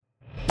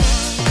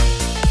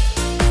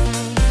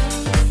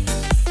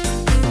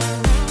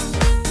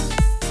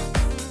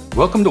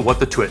Welcome to What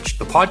the Twitch,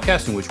 the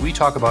podcast in which we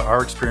talk about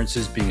our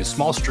experiences being a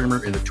small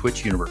streamer in the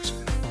Twitch universe.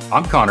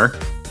 I'm Connor.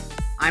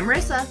 I'm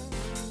Rissa.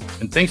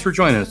 And thanks for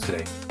joining us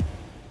today.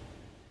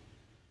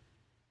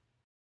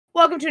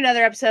 Welcome to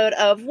another episode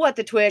of What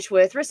the Twitch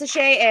with Rissa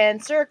Shea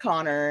and Sir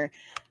Connor.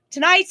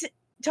 Tonight's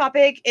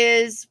topic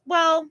is,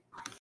 well,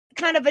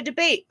 kind of a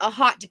debate, a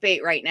hot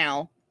debate right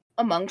now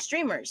among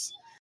streamers.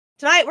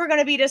 Tonight we're going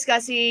to be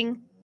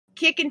discussing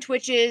Kick and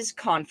Twitch's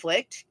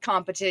conflict,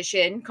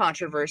 competition,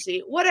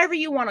 controversy, whatever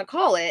you want to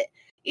call it.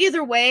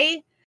 Either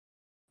way,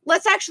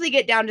 let's actually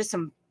get down to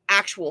some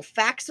actual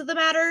facts of the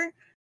matter,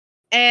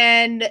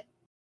 and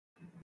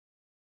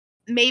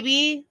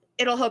maybe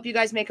it'll help you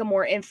guys make a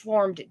more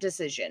informed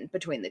decision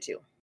between the two.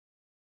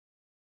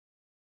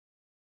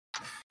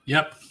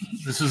 Yep.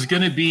 This is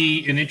going to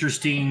be an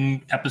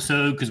interesting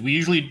episode because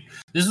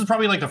this is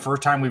probably like the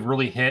first time we've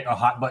really hit a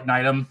hot button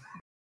item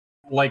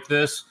like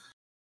this,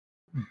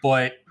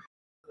 but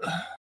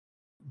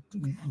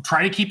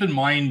try to keep in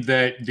mind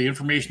that the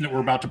information that we're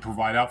about to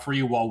provide out for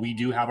you, while we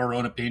do have our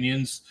own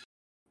opinions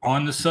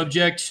on the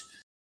subject,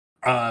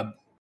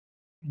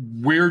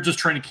 we're just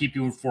trying to keep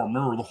you informed.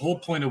 Remember, the whole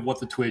point of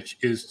What the Twitch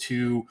is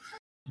to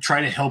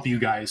try to help you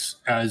guys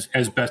as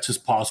best as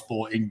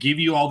possible and give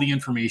you all the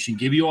information,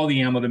 give you all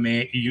the ammo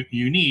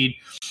you need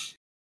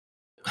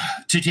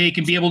to take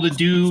and be able to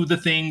do the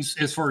things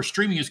as far as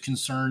streaming is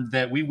concerned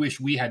that we wish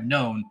we had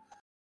known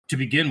to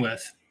begin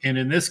with. And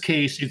in this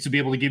case, it's to be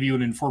able to give you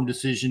an informed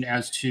decision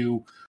as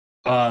to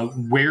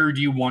where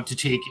do you want to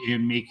take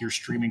and make your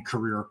streaming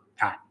career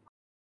at.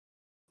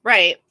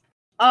 Right.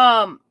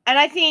 And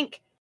I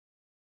think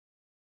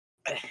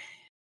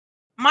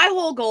my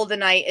whole goal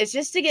tonight is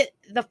just to get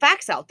the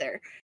facts out there.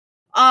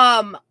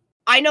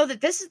 I know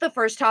that this is the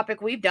first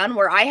topic we've done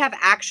where I have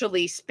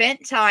actually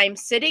spent time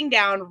sitting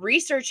down,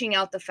 researching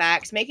out the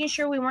facts, making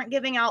sure we weren't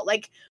giving out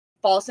like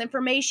false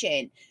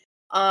information.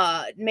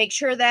 Make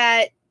sure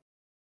that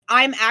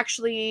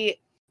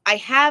I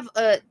have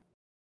a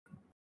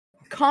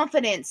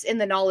confidence in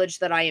the knowledge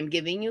that I am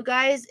giving you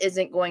guys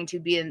isn't going to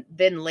be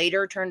then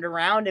later turned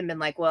around and been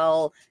like,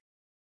 well,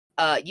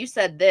 you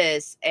said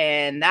this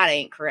and that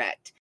ain't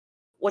correct,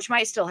 which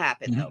might still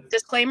happen though.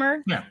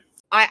 Disclaimer. Yeah.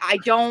 I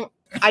don't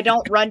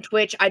run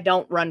Twitch. I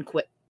don't run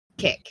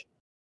Kick.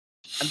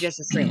 I'm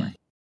just a streamer.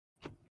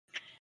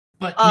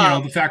 But,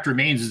 the fact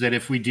remains is that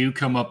if we do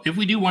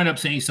wind up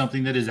saying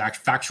something that is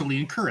factually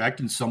incorrect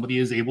and somebody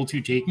is able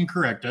to take and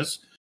correct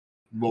us,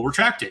 we'll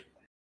retract it.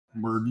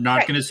 We're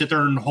not going to sit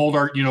there and hold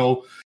our,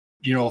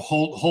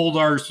 hold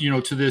ours,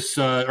 to this,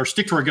 or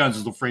stick to our guns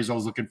is the phrase I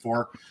was looking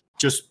for.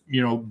 Just,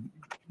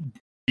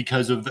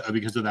 because of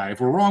that.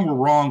 If we're wrong, we're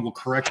wrong. We'll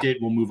correct it.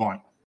 We'll move on.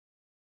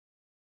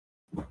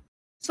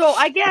 So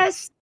I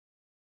guess,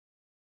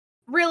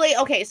 really,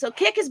 okay, so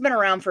Kick has been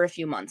around for a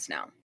few months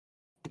now.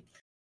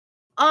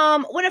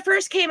 When it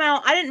first came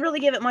out, I didn't really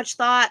give it much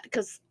thought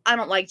because I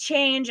don't like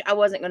change. I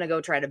wasn't going to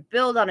go try to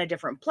build on a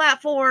different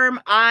platform.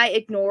 I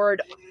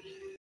ignored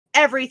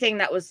everything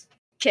that was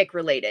Kick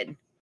related.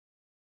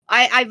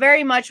 I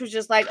very much was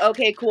just like,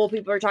 okay, cool.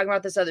 People are talking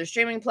about this other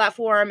streaming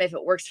platform. If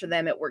it works for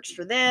them, it works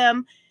for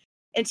them.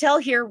 Until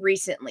here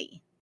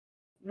recently,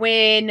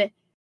 when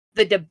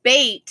the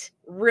debate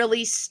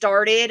really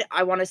started,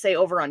 I want to say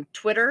over on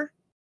Twitter,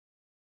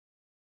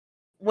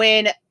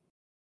 when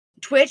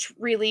Twitch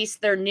released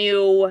their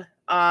new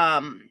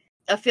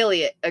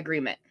affiliate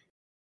agreement.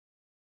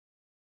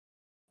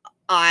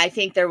 I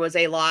think there was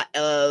a lot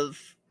of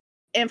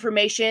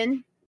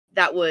information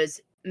that was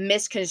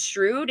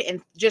misconstrued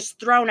and just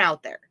thrown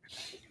out there.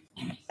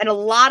 And a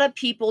lot of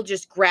people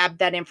just grabbed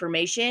that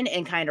information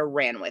and kind of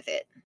ran with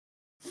it.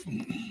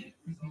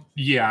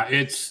 Yeah,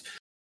 it's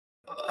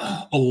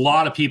a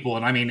lot of people,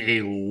 and I mean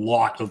a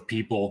lot of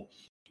people,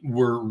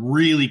 were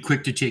really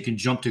quick to take and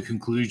jump to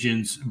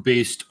conclusions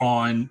based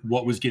on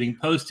what was getting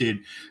posted.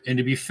 And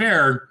to be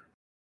fair,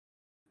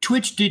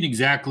 Twitch didn't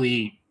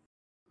exactly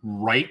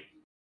write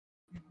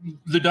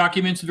the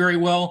documents very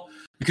well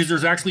because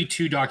there's actually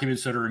two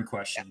documents that are in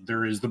question. Yeah.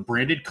 There is the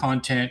branded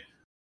content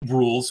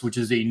rules, which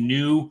is a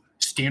new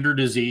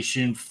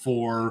standardization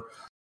for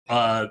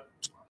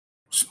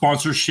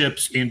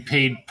sponsorships and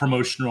paid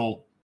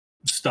promotional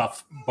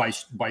stuff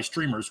by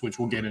streamers, which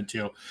we'll get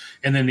into.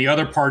 And then the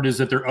other part is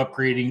that they're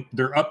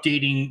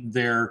updating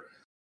their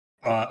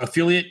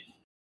affiliate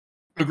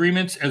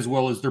agreements as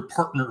well as their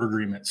partner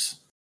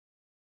agreements.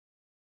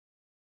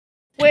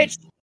 Which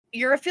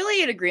your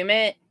affiliate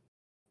agreement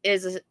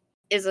is a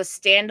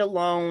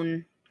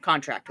standalone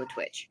contract with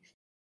Twitch.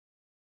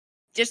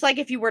 Just like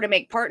if you were to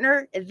make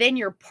partner, then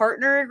your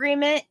partner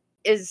agreement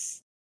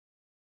is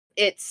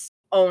its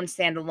own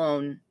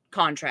standalone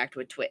contract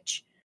with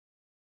Twitch.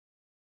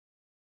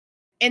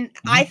 And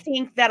I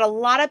think that a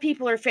lot of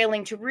people are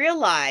failing to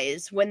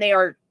realize when they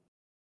are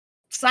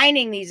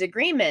signing these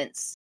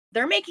agreements,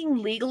 they're making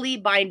legally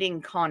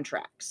binding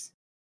contracts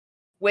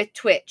with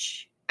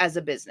Twitch as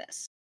a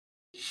business.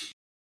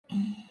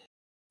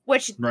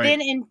 Which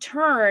then in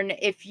turn,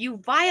 if you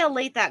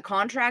violate that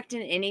contract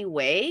in any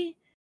way,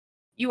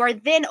 you are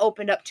then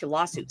opened up to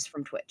lawsuits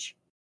from Twitch.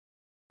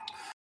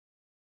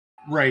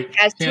 Right.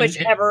 Has Twitch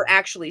ever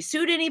actually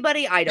sued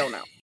anybody? I don't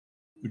know.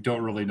 We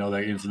don't really know the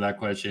answer to that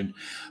question.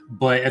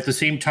 But at the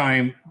same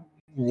time,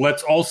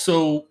 let's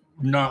also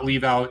not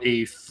leave out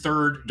a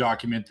third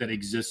document that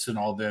exists in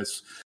all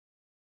this,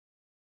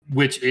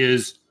 which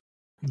is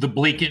the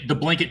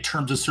blanket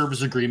terms of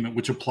service agreement,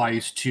 which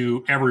applies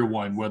to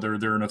everyone, whether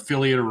they're an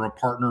affiliate or a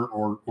partner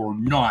or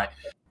not.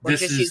 Or This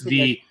just is use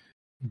the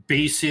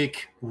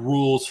basic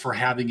rules for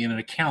having an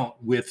account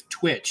with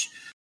Twitch.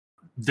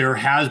 There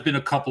has been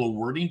a couple of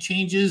wording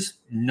changes,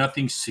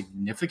 nothing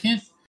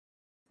significant,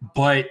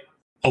 but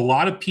a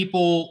lot of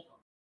people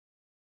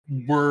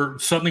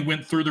suddenly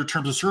went through their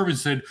terms of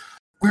service and said,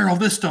 where all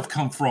this stuff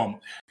come from?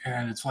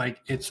 And it's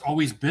like, it's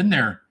always been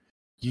there.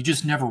 You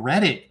just never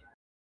read it.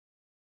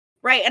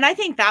 Right. And I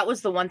think that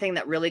was the one thing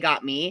that really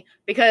got me,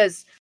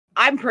 because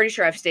I'm pretty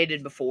sure I've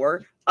stated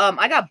before,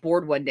 I got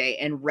bored one day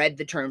and read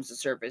the terms of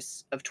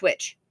service of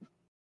Twitch.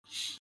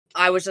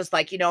 I was just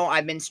like,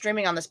 I've been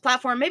streaming on this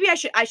platform. Maybe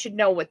I should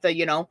know what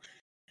the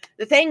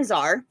things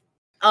are.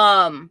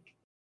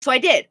 So I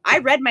did. I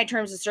read my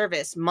terms of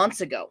service months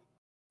ago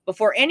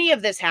before any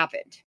of this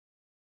happened.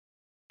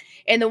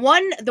 And the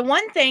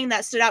one thing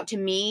that stood out to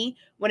me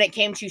when it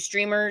came to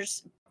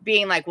streamers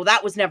being like, well,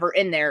 that was never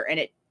in there,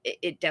 and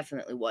it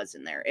definitely was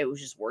in there, it was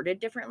just worded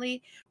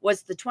differently,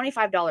 was the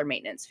 $25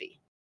 maintenance fee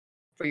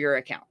for your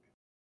account.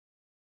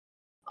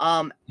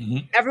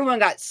 Everyone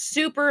got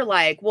super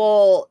like,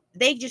 well,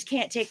 they just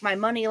can't take my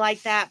money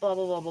like that, blah,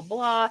 blah, blah, blah,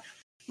 blah.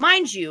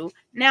 Mind you,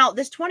 now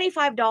this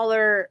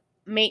 $25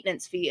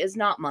 maintenance fee is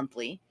not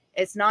monthly.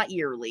 It's not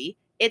yearly.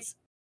 It's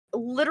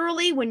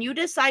literally when you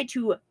decide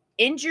to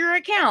end your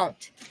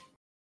account,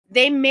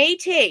 they may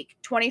take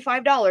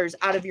 $25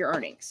 out of your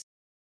earnings.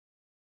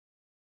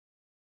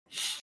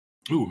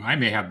 Ooh, I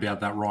may have got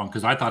that wrong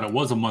because I thought it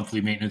was a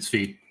monthly maintenance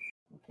fee.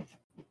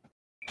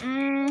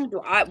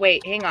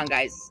 Wait, hang on,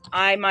 guys.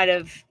 I might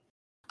have.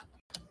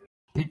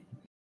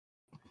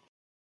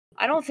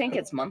 I don't think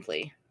it's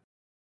monthly.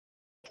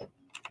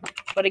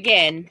 But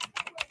again,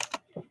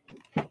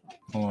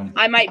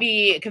 I might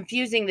be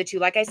confusing the two.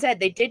 Like I said,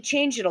 they did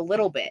change it a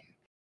little bit,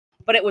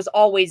 but it was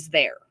always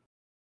there.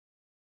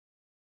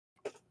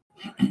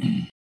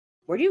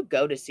 Where do you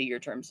go to see your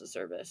terms of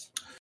service?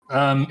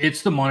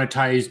 It's the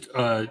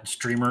monetized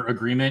streamer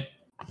agreement.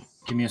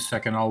 Give me a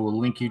second. I will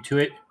link you to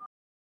it.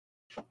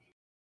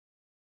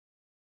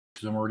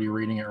 Because I'm already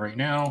reading it right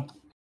now.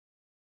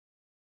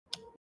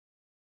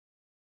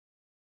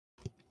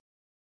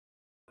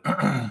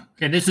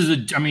 And this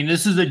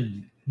is a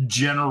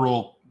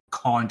general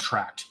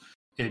contract.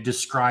 It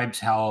describes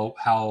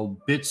how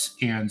bits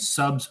and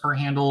subs are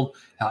handled,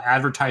 how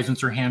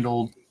advertisements are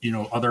handled,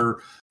 other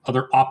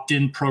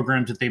opt-in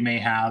programs that they may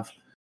have.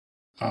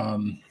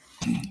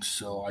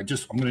 So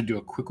I'm going to do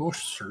a quick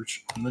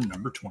search on the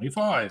number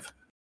 25.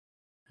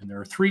 And there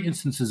are 3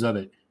 instances of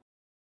it.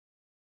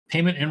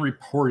 Payment and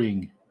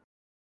reporting.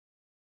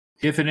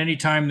 If at any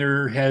time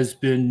there has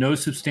been no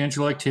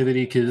substantial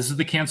activity, because this is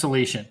the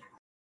cancellation.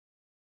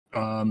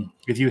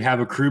 If you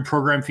have accrued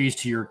program fees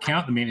to your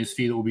account, the maintenance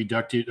fee that will be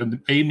deducted,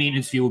 a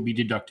maintenance fee will be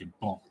deducted.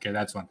 Boom. Okay,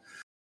 that's one.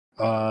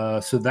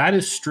 So that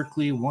is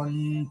strictly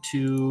 1,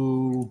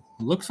 2.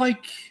 Looks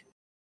like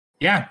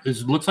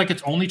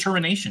it's only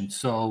termination.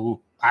 So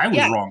I was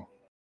wrong.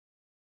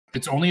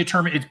 It's only a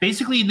term. It's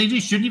basically, they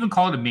just shouldn't even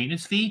call it a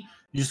maintenance fee.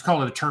 You just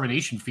call it a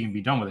termination fee and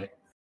be done with it.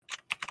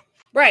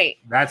 Right.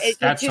 That's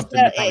something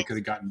that probably could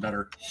have gotten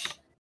better.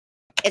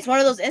 It's one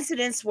of those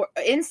instances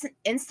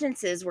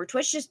where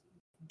Twitch just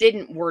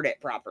didn't word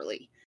it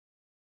properly.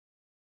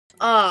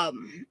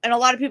 And a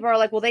lot of people are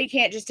like, well, they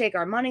can't just take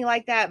our money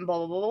like that and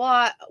blah, blah, blah,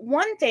 blah.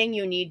 One thing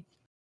you need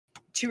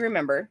to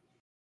remember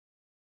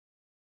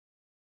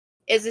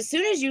is as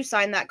soon as you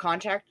sign that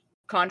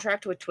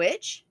contract with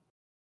Twitch,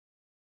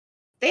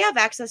 they have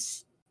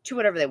access to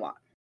whatever they want.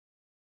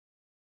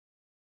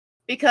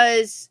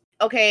 Because,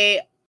 okay,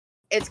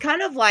 it's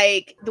kind of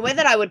like, the way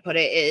that I would put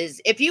it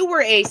is, if you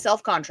were a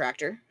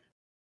self-contractor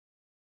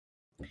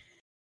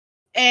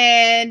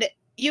and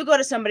you go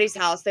to somebody's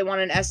house, they want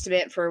an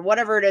estimate for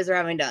whatever it is they're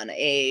having done,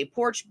 a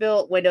porch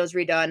built, windows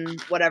redone,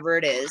 whatever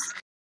it is,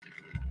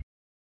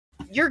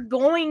 you're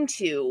going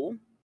to,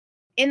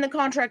 in the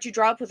contract you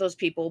draw up with those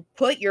people,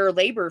 put your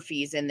labor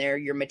fees in there,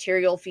 your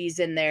material fees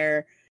in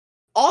there,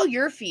 all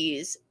your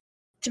fees,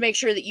 to make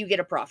sure that you get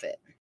a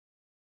profit.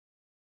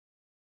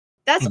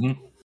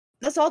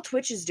 That's all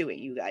Twitch is doing,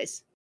 you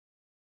guys.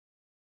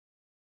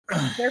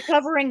 They're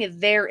covering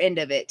their end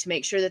of it to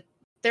make sure that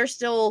they're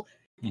still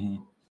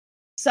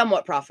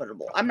somewhat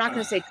profitable. I'm not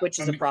going to say Twitch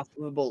is a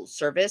profitable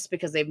service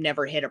because they've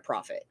never hit a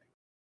profit.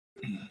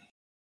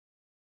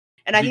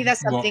 And I think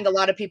that's something a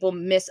lot of people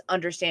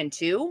misunderstand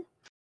too,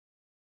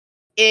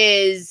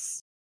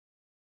 is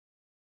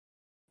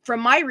from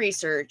my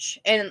research,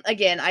 and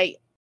again,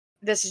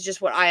 this is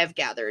just what I have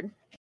gathered.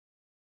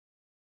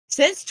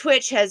 Since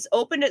Twitch has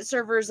opened its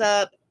servers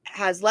up,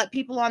 has let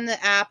people on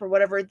the app or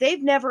whatever,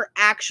 they've never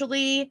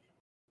actually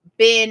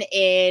been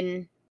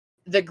in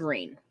the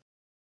green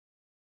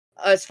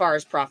as far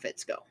as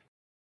profits go.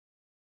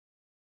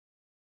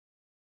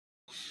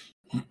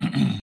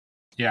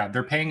 Yeah,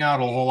 they're paying out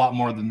a whole lot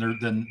more than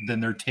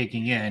they're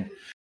taking in.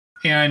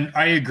 And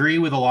I agree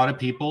with a lot of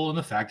people in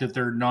the fact that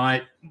they're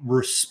not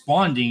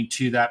responding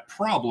to that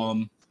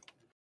problem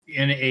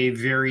in a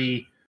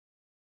very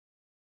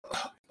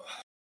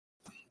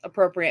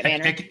appropriate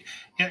manner.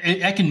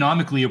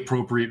 Economically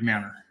appropriate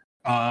manner.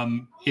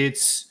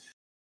 It's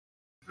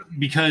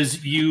because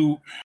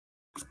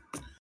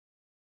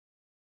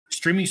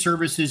streaming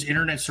services,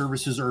 internet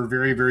services are a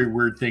very, very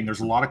weird thing.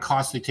 There's a lot of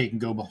costs they take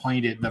and go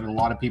behind it that a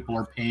lot of people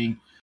are paying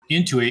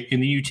into it.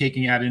 And then you take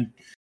and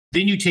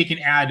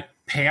add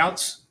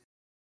payouts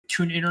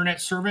to an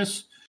internet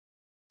service.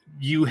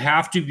 You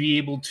have to be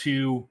able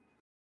to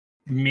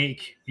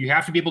make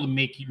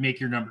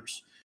your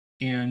numbers.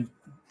 And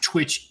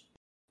Twitch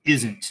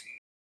isn't.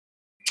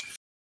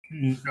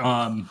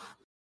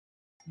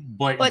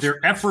 But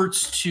their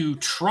efforts to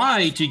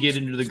try to get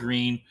into the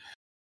green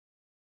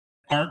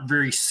aren't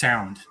very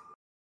sound.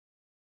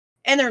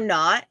 And they're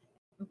not.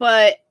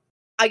 But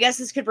I guess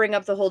this could bring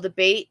up the whole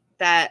debate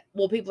that,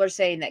 well, people are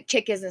saying that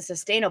Kick isn't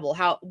sustainable.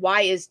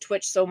 Why is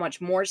Twitch so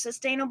much more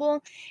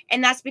sustainable?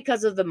 And that's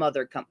because of the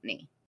mother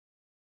company.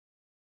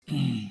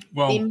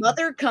 Well, the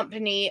mother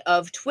company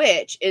of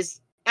Twitch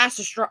is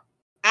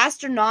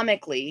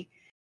astronomically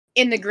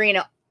in the green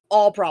at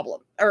all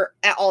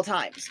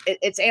times.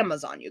 It's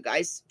Amazon, you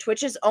guys.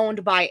 Twitch is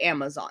owned by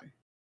Amazon.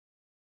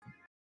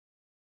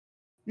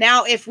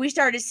 Now, if we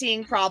started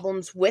seeing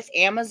problems with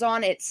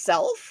Amazon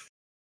itself,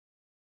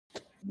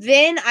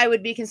 then I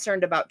would be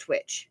concerned about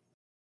Twitch.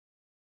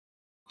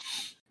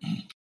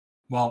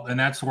 Well, and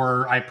that's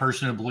where I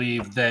personally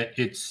believe that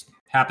it's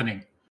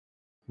happening,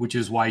 which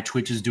is why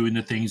Twitch is doing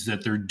the things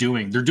that they're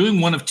doing. They're doing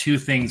one of two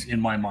things in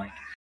my mind.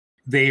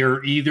 They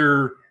are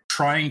either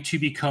trying to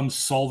become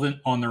solvent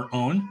on their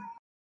own,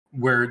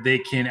 where they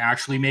can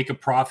actually make a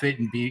profit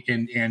and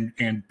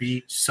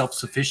be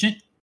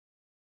self-sufficient,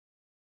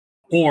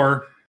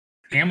 or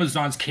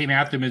Amazon's came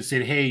at them and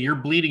said, "Hey, you're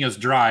bleeding us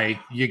dry.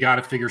 You got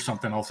to figure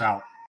something else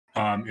out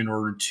in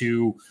order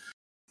to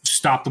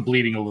stop the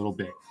bleeding a little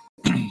bit."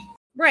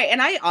 Right,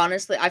 and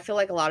I feel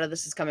like a lot of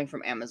this is coming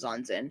from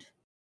Amazon's end.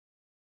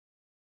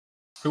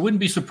 It wouldn't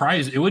be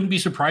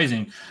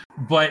surprising,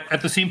 but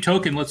at the same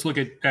token, let's look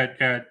at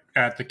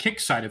the Kick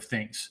side of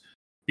things,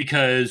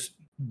 because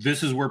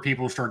this is where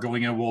people start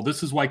going in. Well,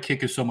 this is why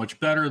Kick is so much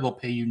better. They'll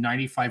pay you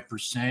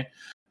 95%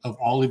 of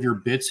all of your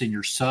bits and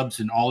your subs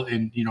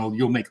and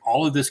you'll make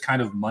all of this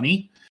kind of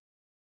money.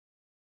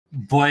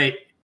 But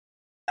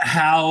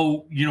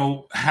how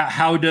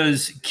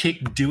does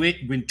Kick do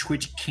it when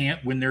Twitch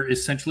can't? When they're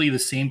essentially the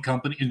same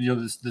company,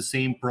 the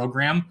same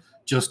program,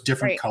 just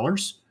different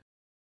colors.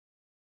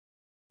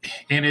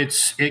 And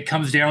it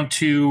comes down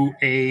to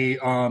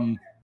I'm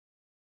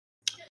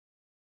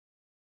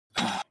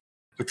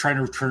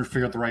trying to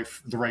figure out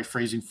the right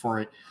phrasing for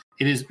it.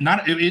 It is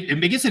not. I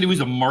guess it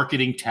was a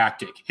marketing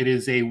tactic. It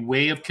is a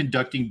way of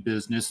conducting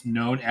business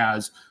known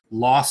as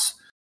loss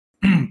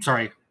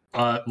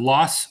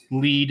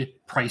leader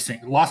pricing,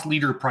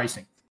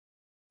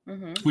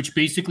 mm-hmm. which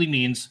basically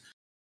means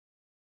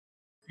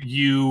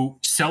you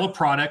sell a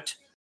product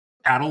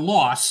at a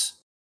loss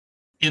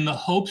in the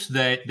hopes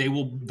that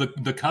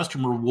the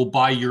customer will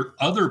buy your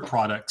other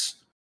products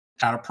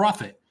at a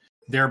profit,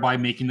 thereby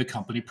making the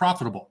company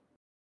profitable.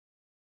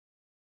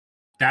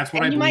 That's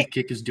what I believe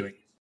Kick is doing.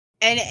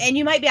 And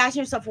you might be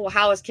asking yourself, well,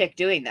 how is Kick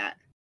doing that?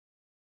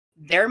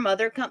 Their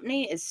mother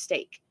company is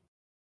Stake,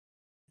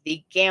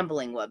 the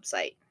gambling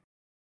website.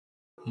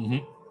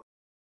 Mm-hmm.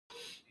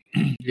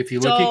 If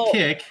you look at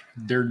Kick,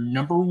 their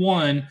number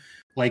one,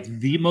 like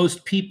the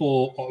most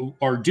people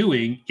are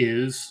doing,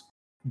 is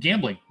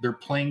gambling. They're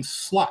playing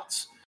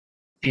slots,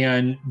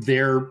 and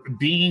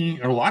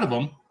a lot of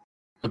them,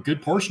 a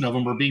good portion of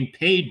them, are being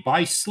paid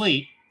by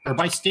Stake,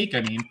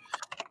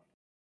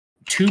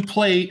 to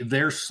play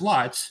their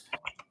slots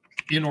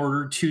in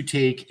order to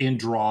take and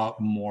draw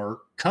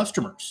more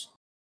customers.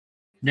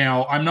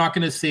 Now, I'm not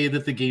going to say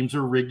that the games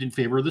are rigged in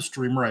favor of the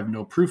streamer. I have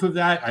no proof of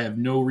that. I have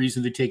no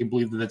reason to take and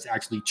believe that that's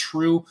actually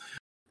true.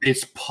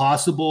 It's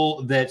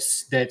possible that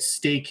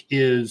Stake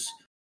is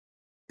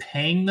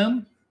paying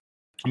them.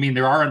 I mean, they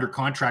are under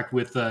contract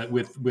with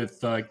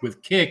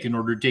Kick in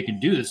order to take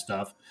and do this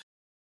stuff.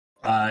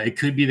 It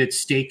could be that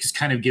Stake is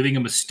kind of giving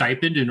them a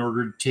stipend in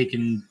order to take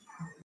and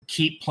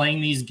keep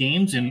playing these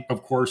games, and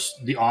of course,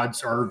 the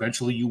odds are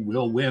eventually you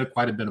will win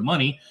quite a bit of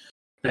money.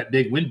 Bet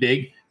big, win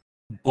big,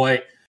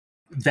 but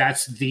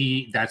that's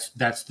the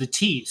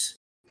tease.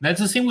 That's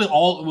the same with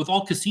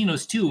all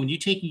casinos too. When you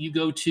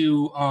go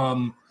to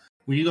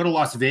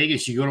Las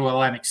Vegas, you go to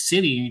Atlantic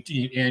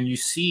City, and you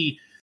see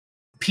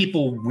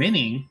people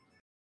winning.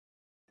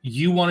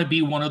 You want to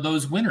be one of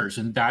those winners,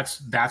 and that's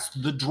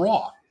the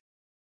draw.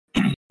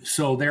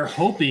 So they're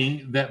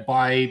hoping that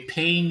by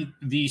paying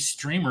these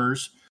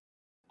streamers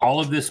all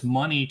of this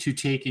money to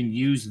take and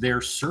use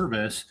their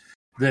service,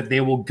 that they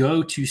will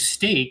go to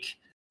Stake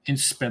and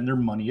spend their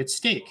money at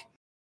Stake.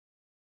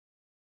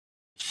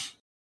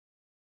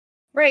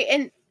 Right.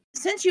 And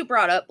since you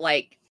brought up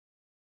like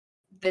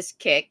this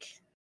Kick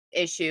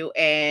issue,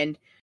 and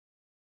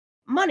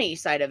money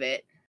side of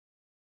it,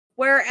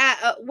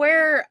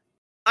 where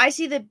I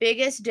see the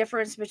biggest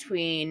difference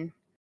between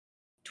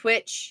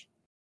Twitch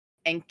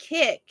and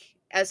Kick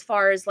as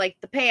far as like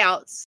the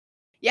payouts.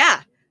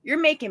 Yeah, you're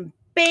making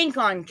bank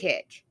on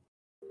Kick.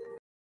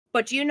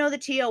 But do you know the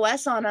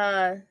TOS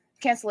on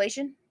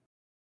cancellation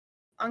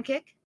on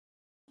Kick?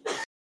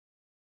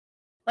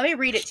 Let me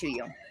read it to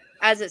you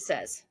as it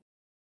says.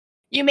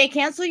 You may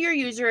cancel your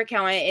user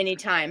account at any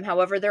time.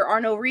 However, there are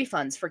no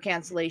refunds for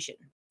cancellation.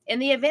 In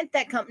the event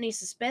that company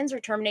suspends or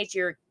terminates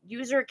your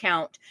user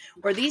account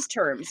or these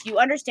terms, you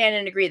understand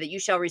and agree that you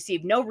shall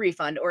receive no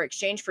refund or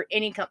exchange for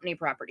any company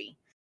property.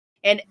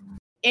 And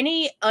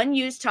any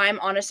unused time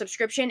on a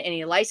subscription,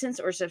 any license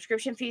or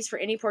subscription fees for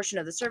any portion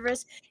of the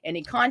service,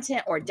 any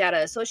content or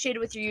data associated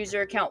with your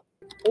user account,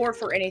 or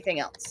for anything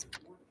else.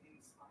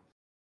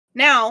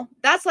 Now,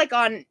 that's like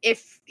on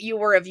if you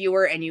were a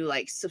viewer and you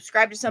like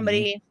subscribe to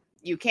somebody,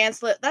 you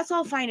cancel it. That's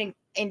all fine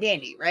and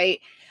dandy, right?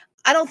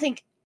 I don't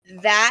think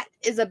that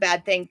is a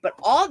bad thing, but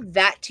all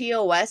that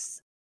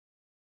TOS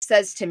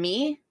says to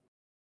me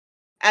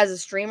as a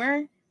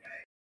streamer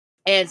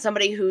and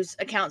somebody whose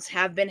accounts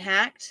have been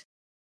hacked,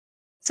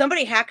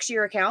 somebody hacks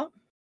your account,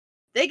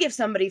 they give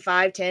somebody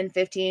 5, 10,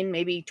 15,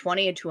 maybe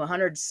 20 to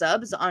 100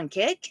 subs on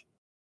Kick,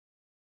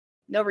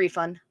 no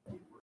refund.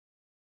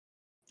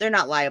 They're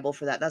not liable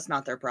for that. That's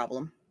not their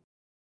problem.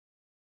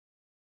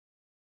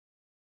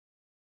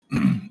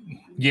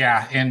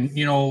 Yeah, and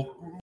you know,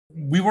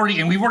 we've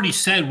already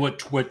said what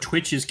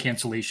Twitch's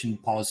cancellation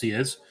policy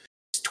is.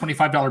 It's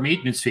 $25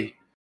 maintenance fee.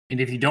 And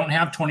if you don't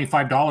have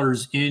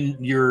 $25 in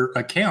your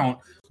account,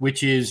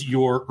 which is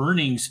your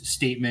earnings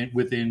statement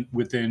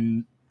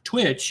within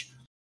Twitch,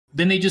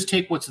 then they just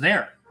take what's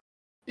there.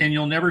 And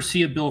you'll never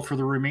see a bill for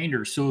the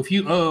remainder. So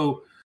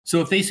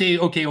if they say,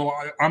 okay, well,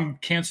 I'm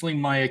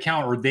canceling my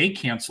account, or they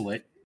cancel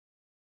it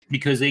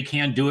because they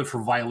can do it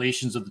for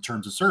violations of the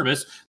terms of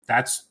service,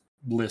 that's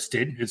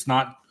listed. It's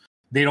not,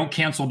 they don't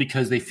cancel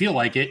because they feel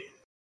like it.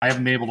 I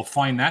haven't been able to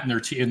find that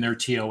in their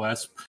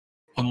TOS,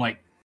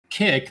 unlike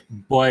Kick.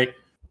 But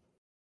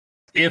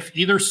if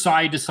either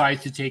side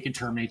decides to take and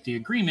terminate the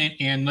agreement,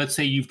 and let's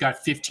say you've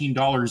got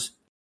 $15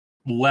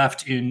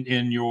 left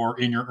in your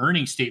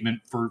earnings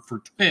statement for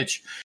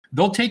Twitch,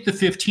 they'll take the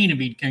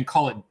 15 and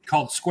call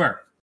it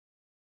square.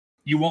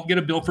 You won't get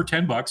a bill for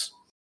 $10.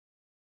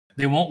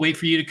 They won't wait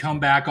for you to come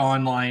back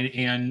online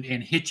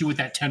and hit you with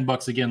that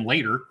 $10 again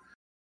later.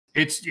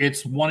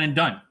 It's one and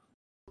done.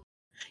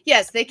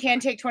 Yes, they can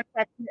take 20%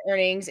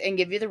 earnings and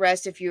give you the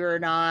rest if you're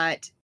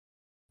not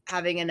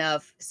having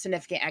enough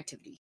significant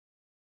activity.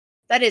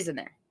 That is in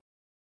there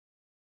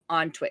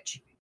on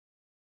Twitch.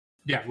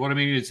 Yeah, what I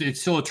mean is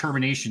it's still a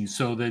termination,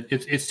 so that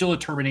it's still a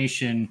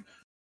termination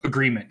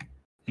agreement.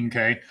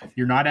 Okay,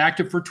 you're not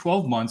active for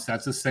 12 months.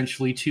 That's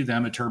essentially to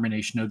them a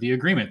termination of the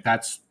agreement.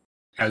 That's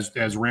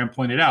as Ram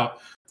pointed out,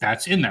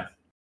 that's in there.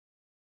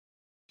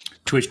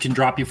 Twitch can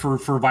drop you for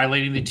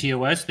violating the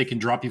TOS. They can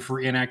drop you for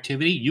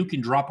inactivity. You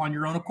can drop on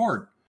your own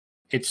accord.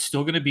 It's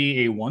still going to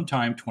be a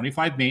one-time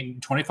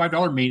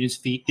 $25 maintenance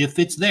fee if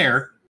it's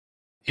there,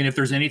 and if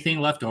there's anything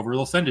left over,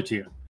 they'll send it to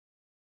you.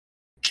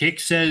 Kick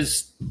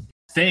says,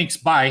 thanks,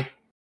 bye.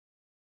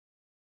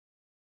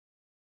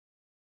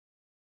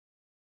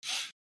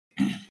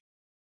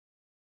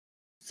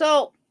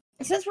 So,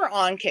 since we're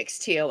on Kick's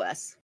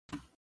TOS,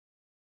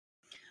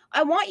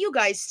 I want you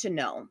guys to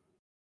know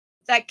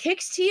that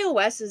Kick's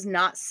TOS is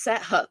not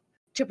set up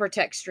to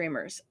protect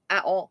streamers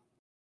at all.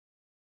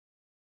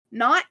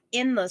 Not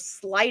in the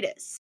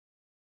slightest.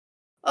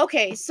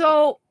 Okay,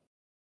 so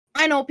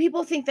I know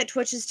people think that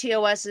Twitch's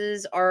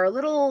TOSs are a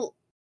little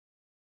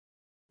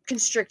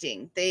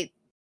constricting.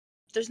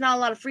 There's not a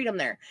lot of freedom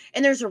there.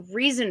 And there's a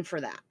reason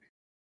for that.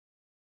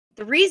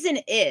 The reason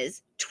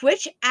is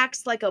Twitch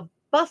acts like a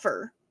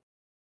buffer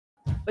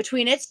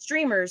between its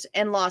streamers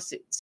and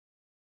lawsuits.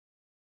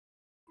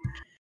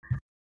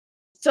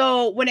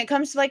 So when it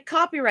comes to like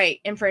copyright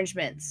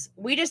infringements,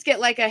 we just get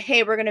like a,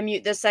 hey, we're going to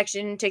mute this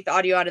section, take the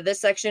audio out of this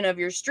section of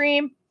your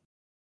stream.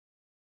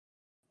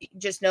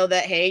 Just know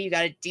that, hey, you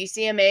got a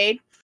DCMA'd.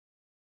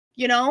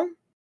 You know,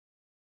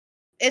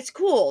 it's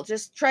cool.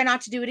 Just try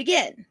not to do it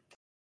again.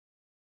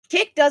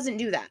 Kick doesn't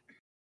do that.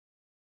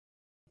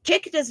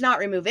 Kick does not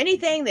remove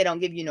anything. They don't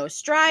give you no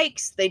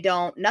strikes. They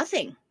don't,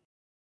 nothing.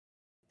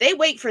 They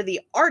wait for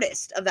the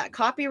artist of that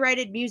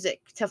copyrighted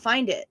music to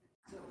find it.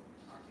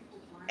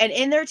 And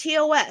in their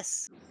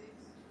TOS,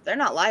 they're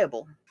not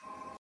liable.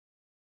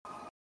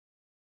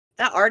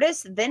 That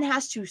artist then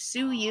has to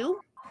sue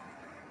you.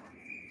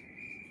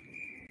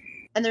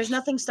 And there's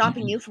nothing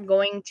stopping you from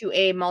going to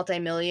a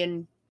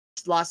multi-million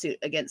lawsuit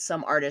against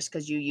some artist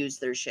because you use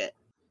their shit.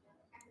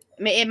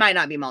 I mean, it might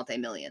not be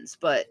multi-millions,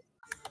 but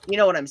you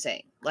know what I'm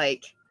saying.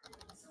 Like,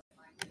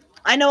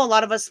 I know a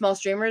lot of us small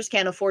streamers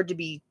can't afford to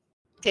be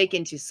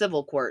taken to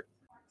civil court.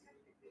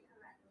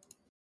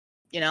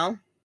 You know?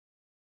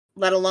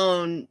 Let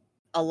alone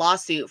a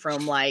lawsuit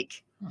from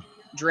like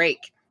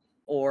Drake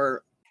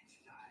or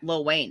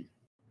Lil Wayne.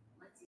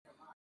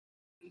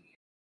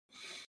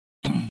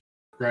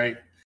 Right.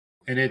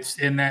 And it's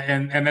in that,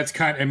 and that's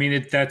kind of, I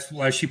mean, that's,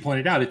 as she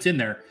pointed out, it's in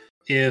there.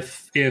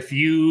 If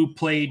you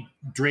played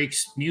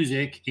Drake's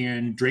music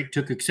and Drake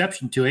took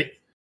exception to it,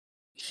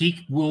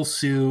 he will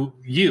sue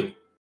you.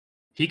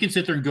 He can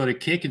sit there and go to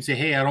Kick and say,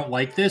 hey, I don't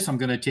like this. I'm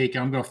going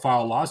to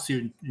file a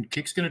lawsuit. And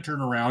Kick's going to turn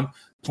around,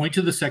 point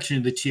to the section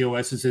of the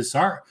TOS and say,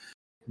 sorry,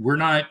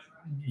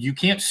 you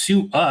can't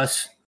sue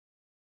us.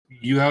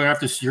 You're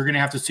going to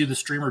have to sue the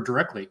streamer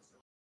directly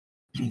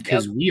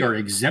because we are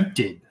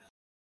exempted.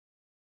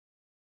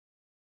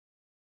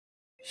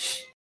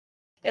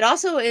 It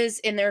also is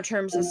in their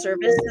terms of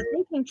service that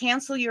they can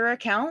cancel your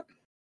account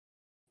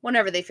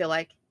whenever they feel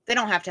like. They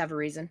don't have to have a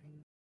reason.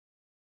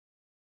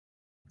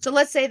 So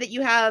let's say that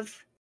you have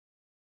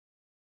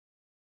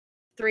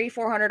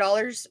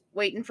 $300-$400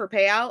 waiting for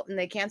payout and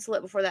they cancel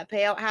it before that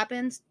payout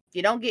happens.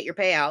 You don't get your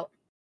payout.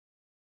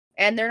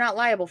 And they're not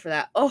liable for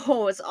that.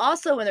 Oh, it's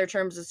also in their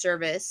terms of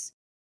service.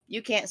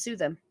 You can't sue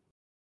them.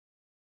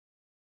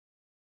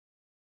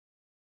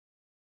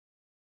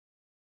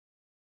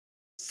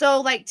 So,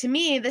 like, to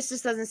me, this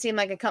just doesn't seem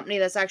like a company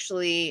that's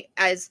actually,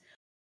 as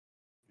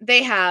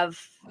they have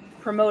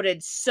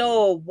promoted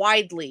so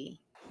widely,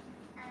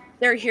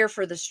 they're here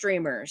for the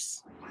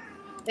streamers.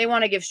 They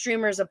want to give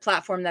streamers a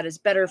platform that is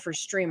better for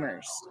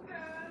streamers.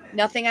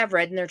 Nothing I've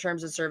read in their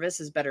terms of service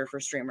is better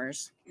for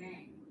streamers.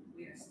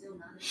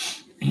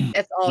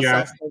 It's all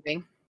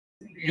self-serving.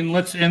 And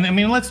let's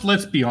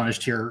be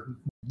honest here.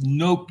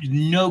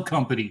 No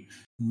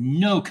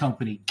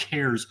company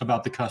cares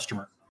about the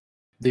customer.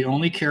 They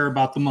only care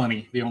about the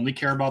money. They only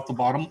care about the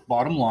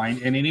bottom line.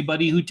 And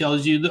anybody who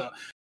tells you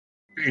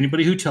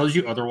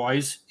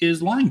otherwise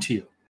is lying to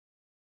you.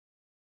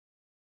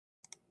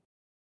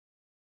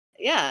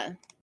 Yeah.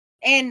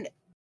 And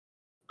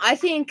I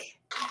think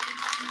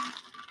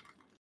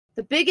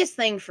the biggest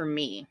thing for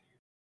me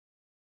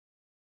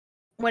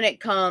when it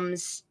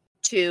comes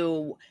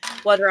to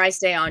whether I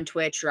stay on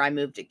Twitch or I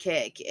move to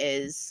Kick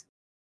is,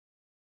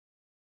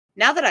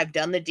 now that I've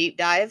done the deep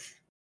dive,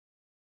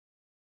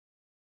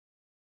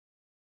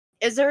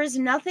 is there is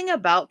nothing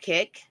about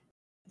Kick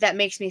that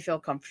makes me feel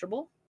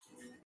comfortable.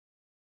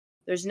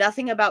 There's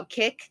nothing about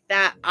Kick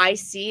that I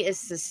see as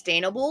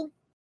sustainable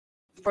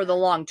for the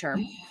long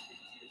term.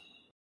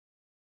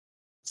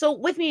 So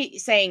with me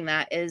saying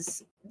that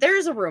is,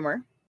 there's a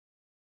rumor,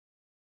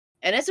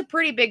 and it's a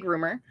pretty big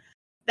rumor,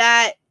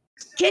 that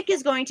Kick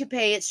is going to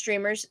pay its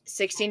streamers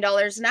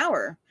 $16 an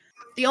hour.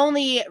 The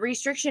only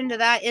restriction to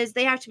that is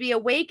they have to be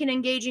awake and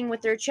engaging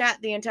with their chat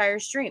the entire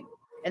stream,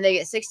 and they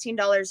get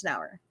 $16 an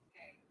hour.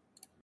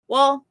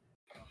 Well,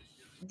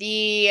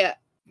 did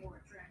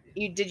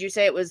you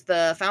say it was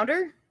the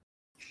founder?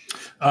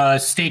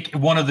 Stake,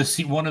 one of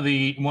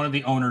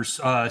the owners,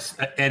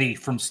 Eddie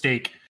from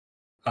Stake,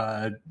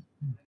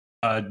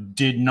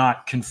 did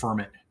not confirm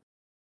it.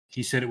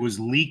 He said it was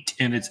leaked,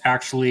 and it's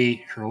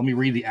actually here. Let me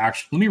read the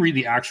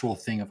actual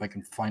thing if I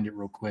can find it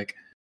real quick.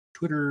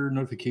 Twitter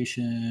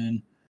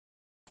notification.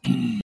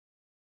 I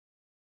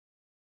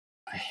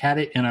had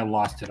it and I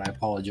lost it. I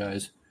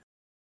apologize.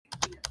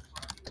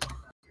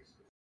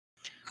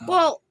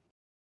 Well,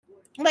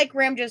 like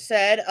Ram just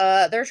said,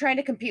 they're trying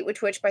to compete with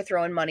Twitch by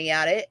throwing money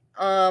at it,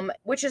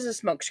 which is a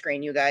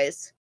smokescreen, you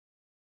guys.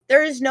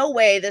 There is no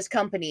way this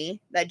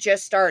company that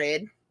just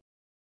started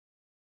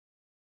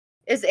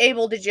is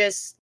able to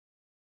just,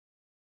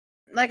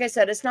 like I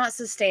said, it's not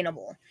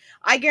sustainable.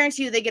 I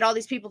guarantee you they get all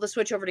these people to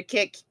switch over to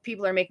Kick.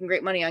 People are making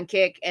great money on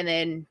Kick, and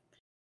then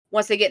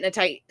once they get in a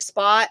tight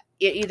spot,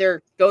 it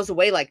either goes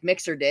away like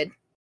Mixer did,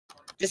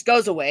 just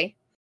goes away,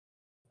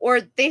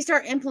 or they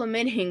start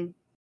implementing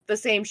the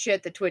same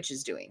shit that Twitch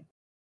is doing.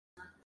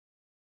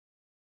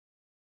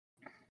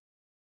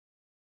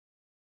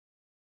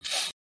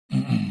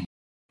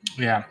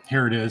 Yeah,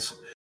 here it is.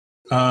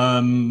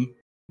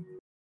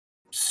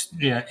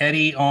 Yeah,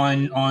 Eddie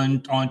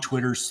on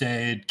Twitter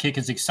said, Kick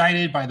is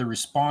excited by the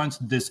response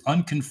this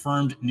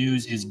unconfirmed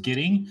news is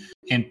getting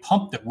and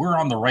pumped that we're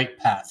on the right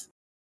path.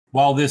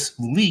 While this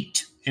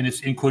leaked, and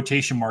it's in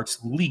quotation marks,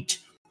 leaked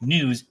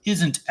news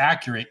isn't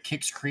accurate,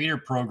 Kick's creator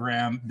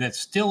program that's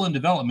still in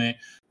development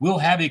will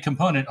have a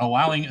component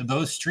allowing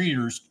those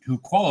streamers who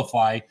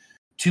qualify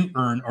to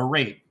earn a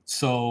rate.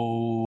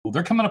 So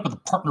they're coming up with a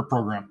partner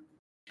program.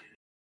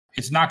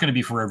 It's not going to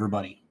be for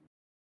everybody.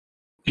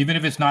 Even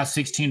if it's not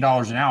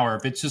 $16 an hour,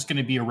 if it's just going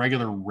to be a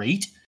regular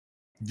rate,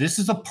 this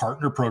is a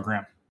partner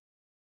program.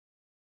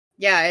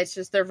 Yeah, it's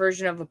just their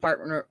version of a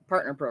partner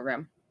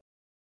program.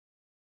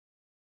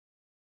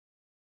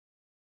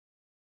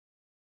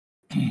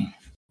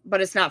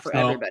 But it's not for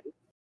everybody.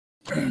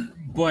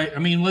 But I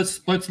mean, let's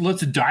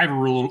dive a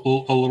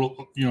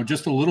little,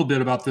 just a little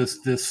bit about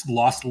this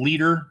lost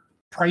leader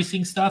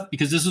pricing stuff,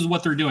 because this is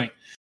what they're doing.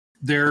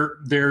 They're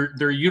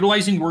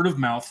utilizing word of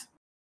mouth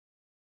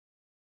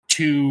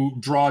to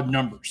draw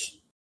numbers.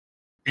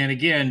 And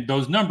again,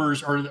 those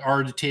numbers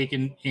are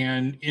taken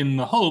and in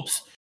the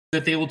hopes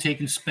that they will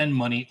take and spend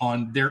money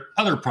on their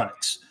other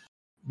products.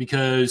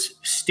 Because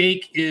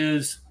Stake,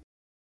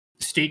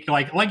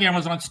 like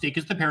Amazon, Stake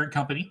is the parent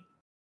company.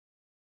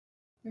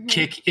 Mhm.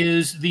 Kick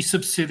is the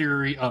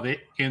subsidiary of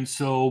it. And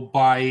so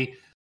by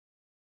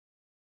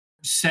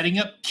setting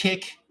up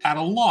Kick at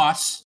a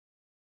loss,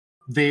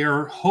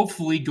 they're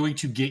hopefully going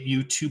to get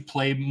you to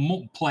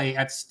play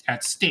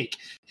at stake,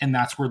 and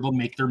that's where they'll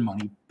make their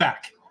money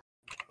back.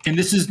 And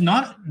this is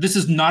not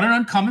an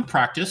uncommon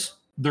practice.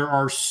 There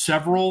are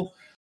several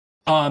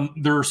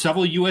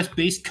U.S.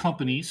 based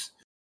companies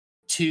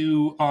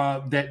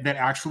that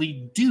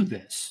actually do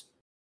this.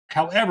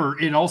 However,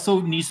 it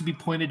also needs to be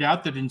pointed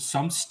out that in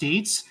some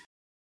states,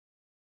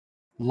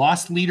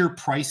 loss leader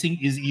pricing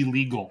is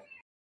illegal.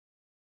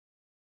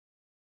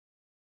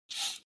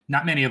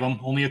 Not many of them,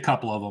 only a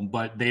couple of them,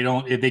 but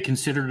they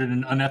considered it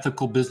an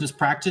unethical business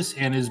practice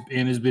and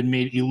has been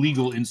made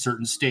illegal in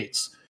certain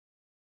states.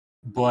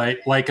 But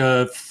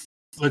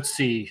let's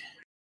see,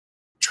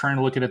 trying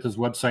to look at this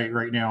website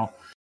right now.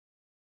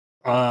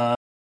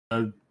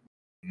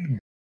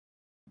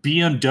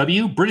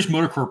 BMW, British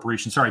Motor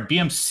Corporation,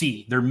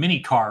 BMC, their mini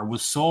car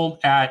was sold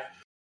at,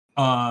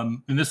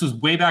 and this was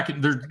way back,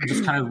 they're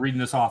just kind of reading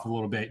this off a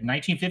little bit. In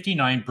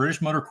 1959,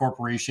 British Motor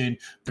Corporation,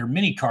 their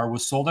mini car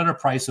was sold at a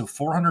price of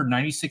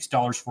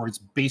 $496 for its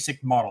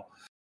basic model.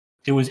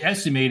 It was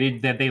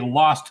estimated that they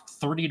lost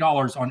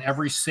 $30 on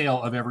every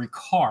sale of every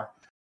car.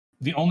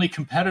 The only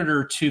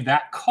competitor to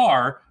that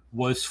car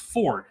was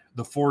Ford,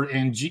 the Ford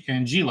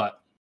Anglia.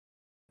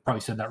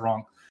 Probably said that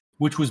wrong.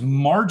 Which was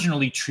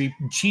marginally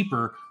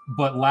cheaper,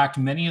 but lacked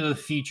many of the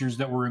features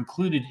that were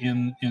included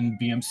in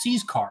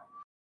BMC's car.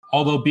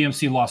 Although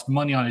BMC lost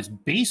money on its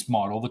base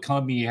model, the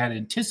company had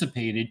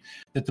anticipated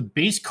that the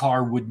base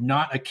car would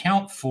not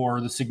account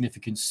for the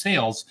significant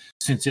sales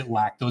since it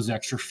lacked those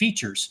extra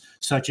features,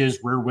 such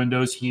as rear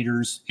windows,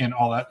 heaters, and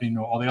all that,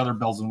 all the other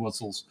bells and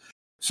whistles.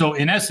 So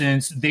in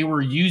essence, they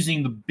were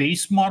using the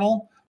base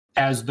model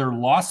as their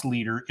loss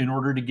leader in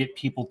order to get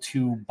people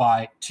to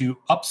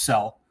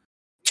upsell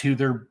to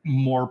their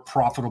more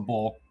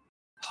profitable,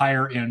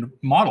 higher end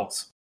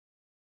models.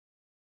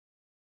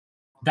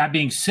 That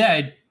being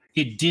said,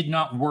 it did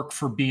not work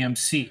for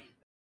BMC.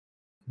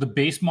 The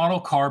base model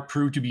car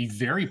proved to be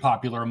very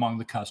popular among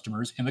the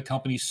customers, and the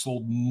company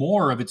sold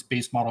more of its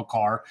base model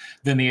car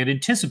than they had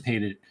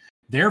anticipated.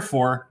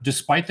 Therefore,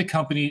 despite the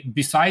company,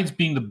 besides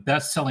being the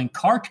best-selling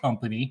car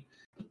company,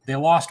 they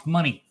lost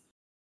money,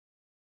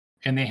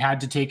 and they had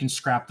to take and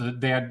scrap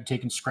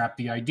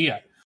the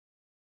idea.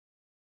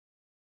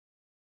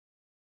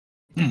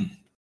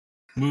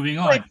 Moving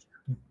on,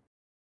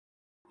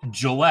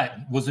 Gillette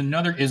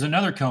is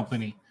another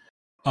company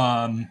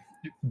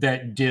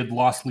that did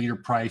loss leader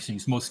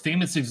pricings. Most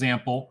famous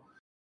example,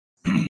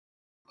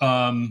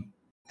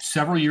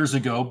 several years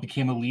ago,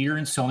 became a leader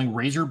in selling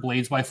razor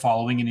blades by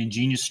following an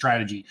ingenious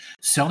strategy,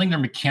 selling their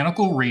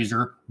mechanical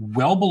razor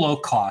well below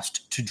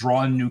cost to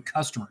draw in new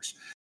customers.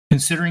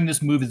 Considering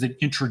this move as an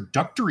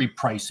introductory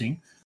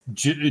pricing,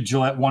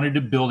 Gillette wanted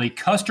to build a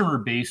customer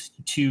base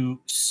to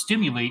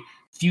stimulate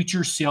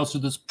future sales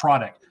of this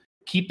product.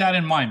 Keep that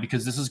in mind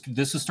because this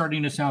is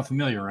starting to sound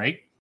familiar, right?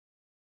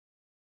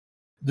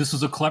 This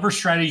is a clever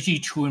strategy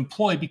to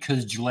employ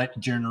because Gillette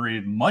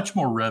generated much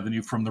more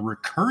revenue from the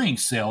recurring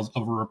sales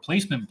of a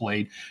replacement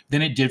blade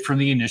than it did from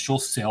the initial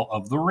sale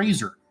of the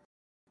razor.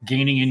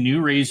 Gaining a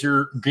new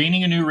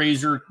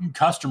razor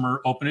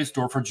customer opened its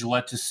door for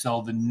Gillette to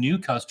sell the new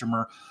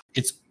customer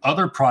its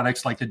other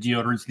products like the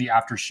deodorants, the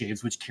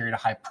aftershaves, which carried a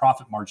high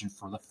profit margin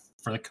for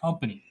the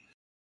company.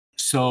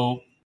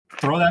 So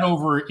throw that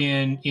over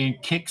in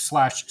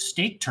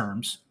Kick/Stake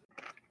terms.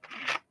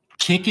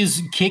 Kick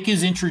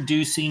is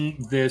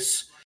introducing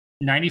this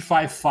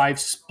 95/5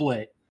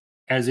 split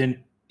as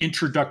an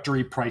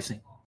introductory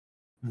pricing.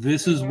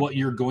 This is what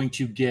you're going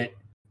to get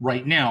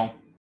right now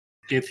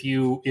if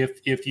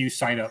you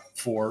sign up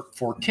for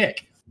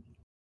Kick.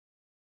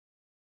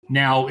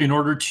 Now, in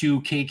order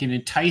to cake and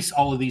entice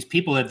all of these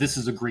people that this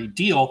is a great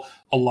deal,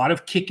 a lot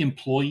of Kick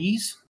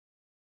employees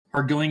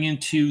are going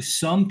into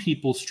some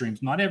people's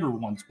streams, not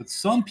everyone's, but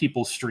some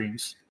people's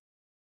streams,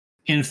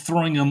 and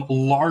throwing them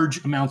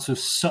large amounts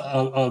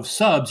of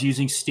subs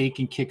using Stake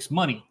and Kick's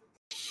money,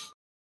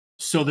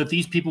 so that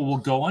these people will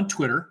go on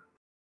Twitter,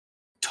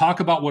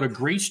 talk about what a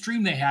great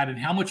stream they had and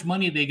how much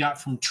money they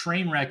got from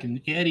Trainwreck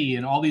and Eddie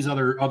and all these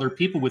other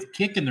people with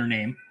Kick in their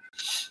name,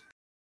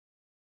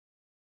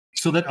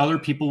 so that other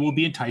people will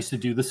be enticed to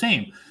do the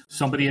same.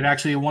 Somebody had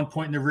actually at one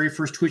point in their very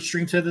first Twitch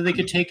stream said that they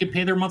could take and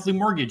pay their monthly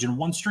mortgage in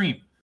one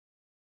stream.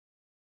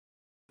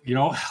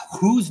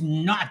 Who's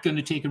not going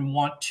to take and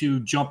want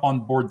to jump on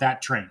board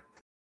that train?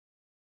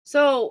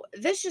 So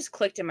this just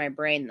clicked in my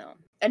brain, though.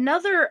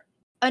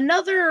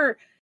 Another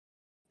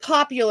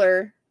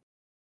popular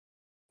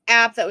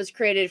app that was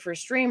created for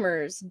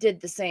streamers did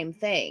the same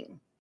thing.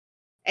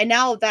 And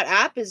now that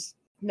app is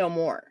no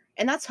more.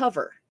 And that's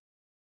Hover.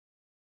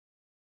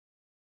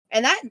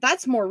 And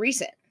that's more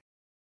recent.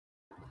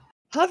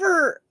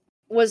 Hover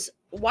was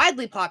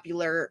widely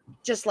popular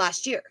just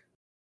last year.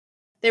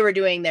 They were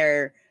doing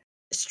their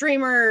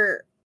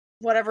streamer,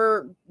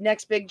 whatever,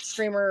 next big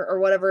streamer or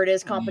whatever it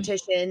is,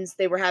 competitions.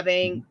 They were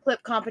having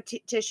clip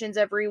competitions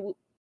every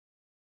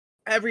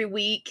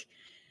week.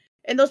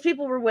 And those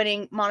people were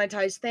winning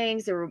monetized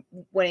things. They were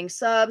winning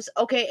subs.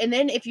 Okay, and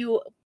then if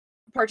you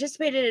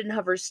participated in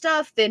Hover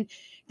stuff, then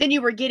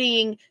you were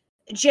getting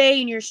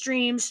Jay in your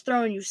streams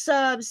throwing you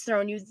subs,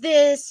 throwing you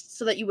this,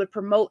 so that you would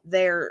promote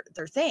their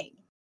thing.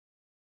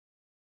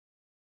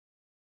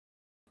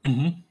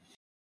 Mm-hmm.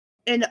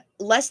 In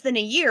less than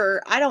a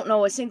year, I don't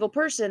know a single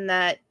person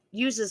that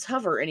uses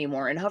Hover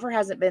anymore, and Hover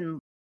hasn't been.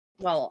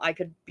 Well, I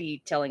could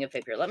be telling a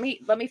fib here. Let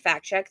me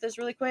fact check this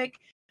really quick.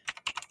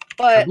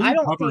 But I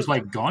don't Hover's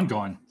think like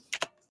gone.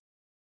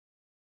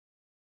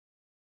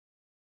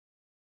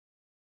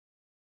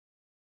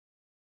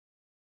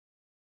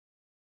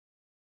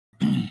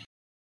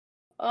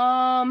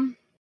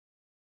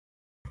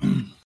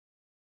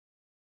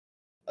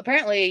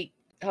 Apparently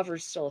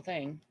Hover's still a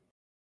thing.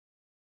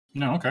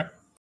 No, okay.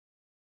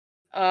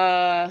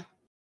 I'm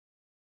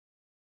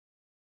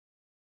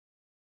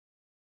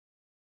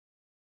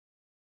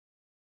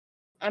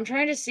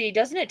trying to see.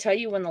 Doesn't it tell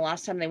you when the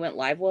last time they went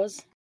live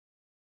was?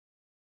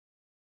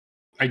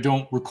 I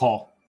don't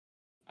recall.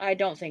 I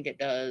don't think it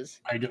does.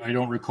 I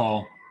don't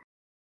recall.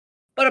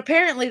 But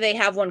apparently they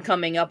have one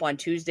coming up on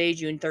Tuesday,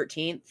 June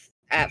 13th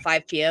at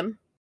 5 p.m.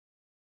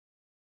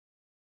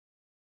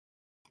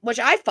 Which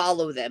I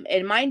follow them.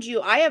 And mind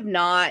you, I have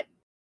not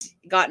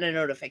gotten a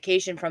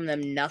notification from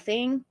them,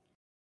 nothing,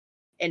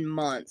 in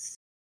months.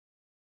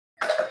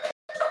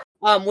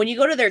 When you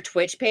go to their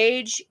Twitch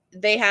page,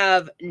 they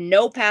have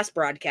no past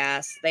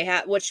broadcasts.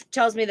 Which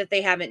tells me that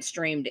they haven't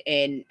streamed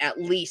in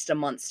at least a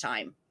month's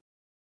time.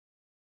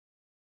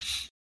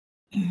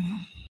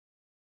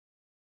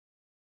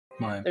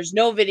 There's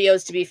no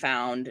videos to be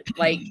found.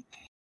 Like,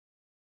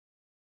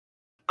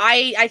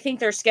 I think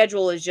their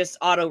schedule is just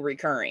auto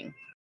recurring.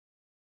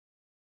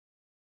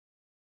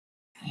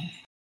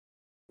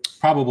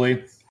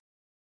 Probably.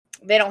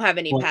 They don't have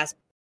any past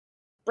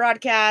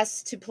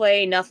broadcasts to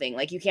play, nothing.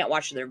 Like, you can't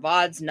watch their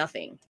VODs,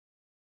 nothing.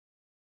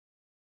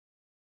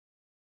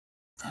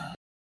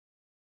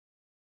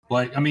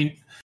 Like, I mean,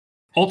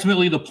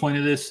 ultimately the point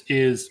of this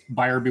is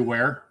buyer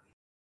beware.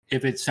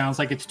 If it sounds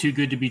like it's too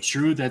good to be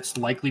true, that's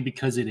likely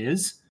because it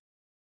is.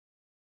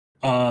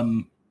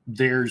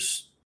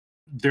 There's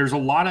a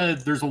lot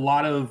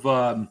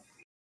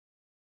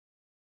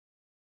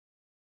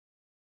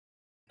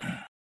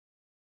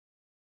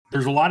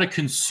of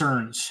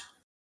concerns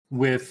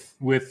with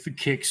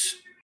Kick's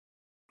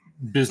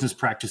business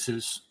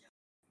practices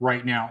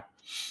right now.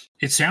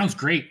 It sounds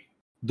great.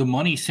 The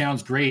money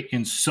sounds great,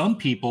 and some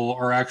people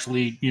are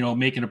actually,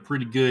 making a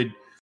pretty good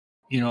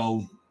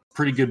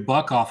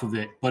buck off of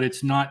it. But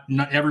it's not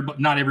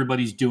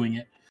everybody's doing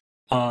it.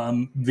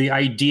 The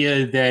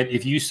idea that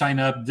if you sign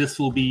up, this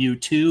will be you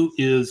too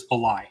is a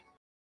lie.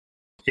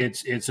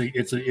 It's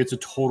a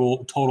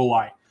total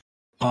lie.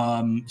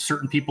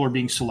 Certain people are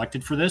being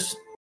selected for this.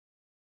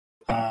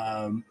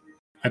 I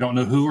don't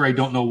know who or I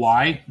don't know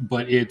why,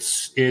 but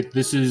this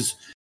is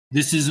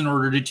in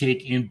order to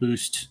take and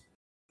boost.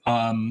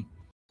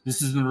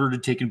 This is in order to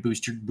take and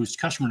boost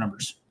customer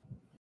numbers.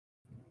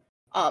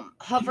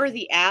 Hover,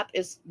 the app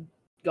is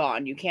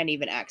gone. You can't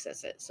even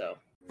access it. So,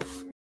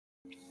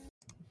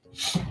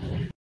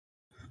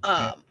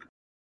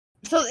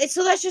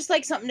 so that's just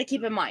like something to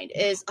keep in mind.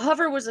 Is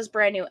Hover was this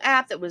brand new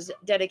app that was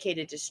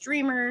dedicated to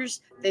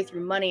streamers. They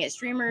threw money at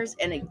streamers,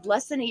 and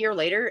less than a year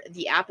later,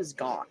 the app is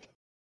gone.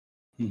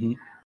 Mm-hmm.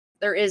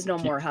 There is no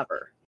more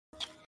Hover.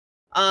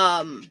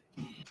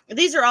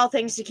 These are all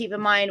things to keep in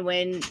mind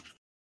when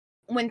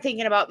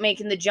thinking about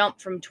making the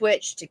jump from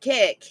Twitch to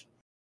Kick.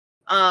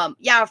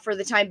 Yeah, for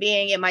the time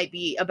being, it might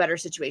be a better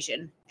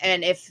situation.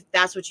 And if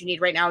that's what you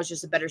need right now is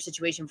just a better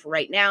situation for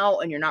right now,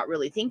 and you're not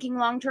really thinking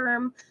long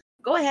term,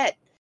 go ahead.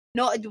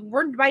 No,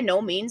 we're by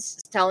no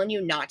means telling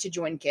you not to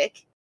join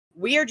Kick.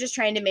 We are just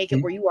trying to make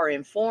it where you are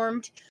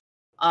informed.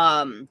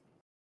 I've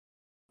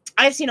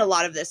seen a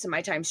lot of this in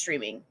my time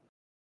streaming,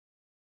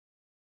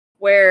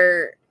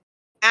 where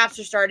apps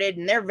are started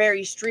and they're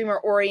very streamer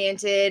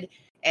oriented,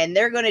 and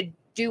they're going to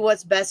do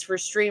what's best for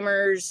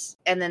streamers,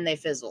 and then they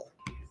fizzle.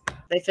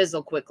 They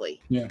fizzle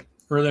quickly. Yeah.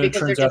 Or then it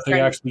turns out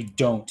they actually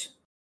don't.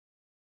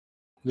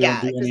 They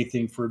don't do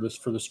anything for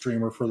the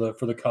streamer, for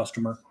the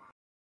customer.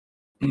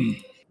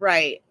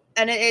 Right.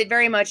 And it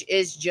very much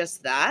is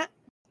just that.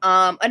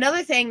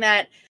 Another thing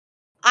that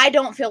I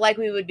don't feel like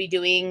we would be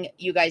doing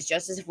you guys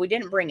justice if we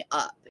didn't bring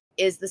up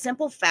is the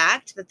simple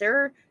fact that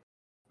their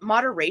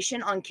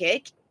moderation on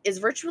Kick is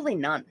virtually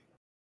none.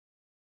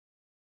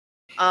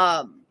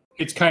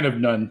 It's kind of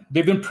none.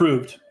 They've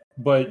improved,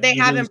 but they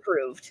have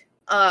improved.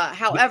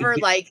 However,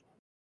 like,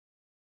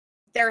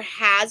 there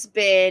has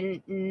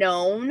been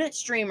known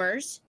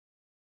streamers,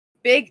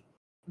 big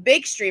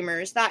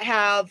streamers that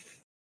have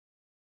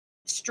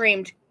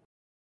streamed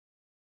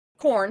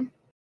corn,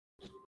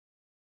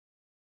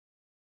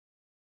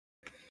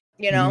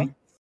 and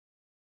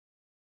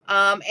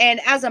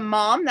as a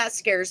mom, that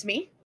scares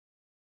me.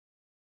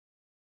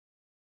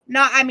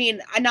 Not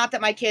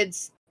that my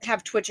kids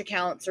have Twitch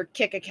accounts or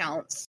Kick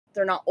accounts.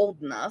 They're not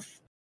old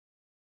enough.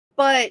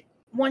 But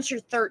once you're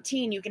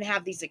 13, you can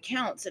have these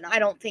accounts, and I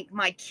don't think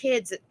my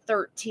kids at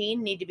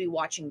 13 need to be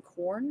watching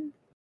corn.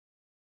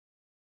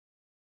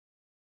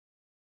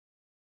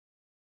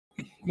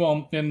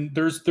 Well, and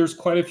there's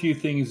quite a few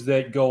things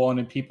that go on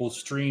in people's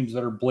streams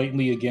that are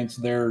blatantly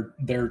against their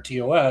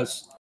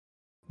TOS,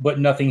 but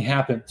nothing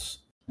happens.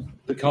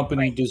 The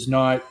company does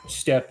not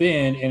step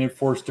in and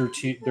enforce their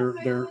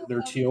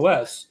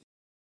TOS.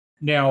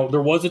 Now,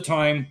 there was a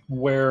time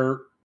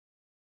where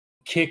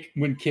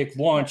when Kick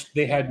launched,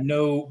 they had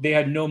no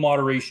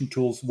moderation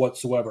tools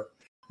whatsoever.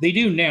 They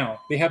do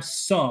now. They have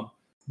some,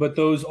 but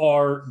those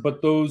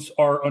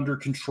are under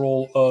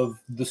control of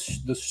the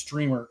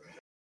streamer.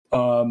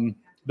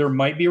 There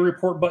might be a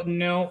report button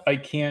now. I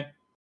can't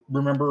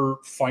remember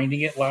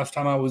finding it last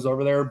time I was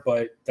over there,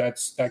 but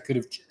that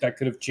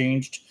could have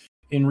changed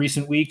in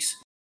recent weeks.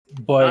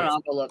 But I'll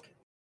go look.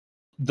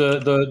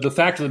 The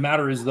fact of the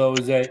matter is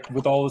that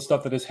with all the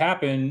stuff that has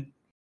happened,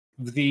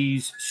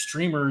 these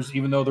streamers,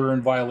 even though they're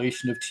in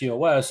violation of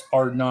TOS,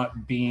 are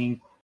not being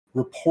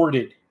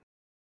reported,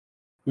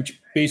 which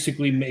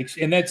basically makes,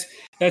 and that's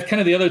kind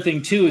of the other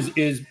thing too,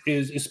 is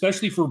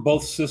especially for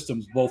both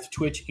systems, both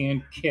Twitch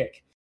and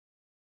Kick,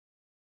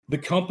 the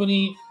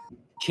company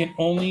can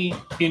only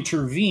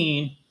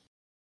intervene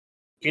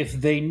if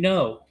they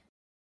know.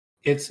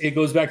 It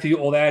goes back to the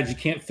old adage, you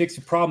can't fix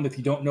a problem if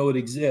you don't know it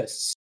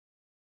exists.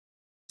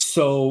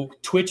 So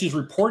Twitch's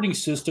reporting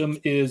system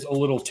is a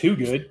little too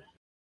good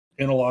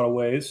in a lot of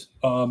ways,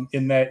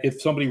 in that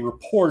if somebody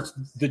reports,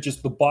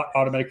 the bot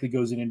automatically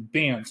goes in and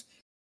bans.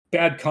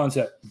 Bad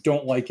concept.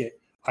 Don't like it.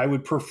 I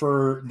would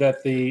prefer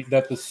that the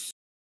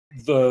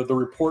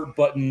report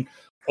button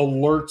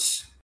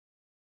alerts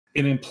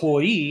an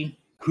employee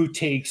who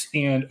takes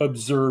and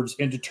observes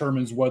and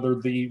determines whether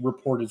the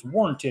report is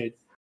warranted.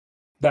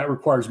 That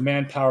requires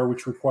manpower,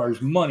 which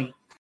requires money.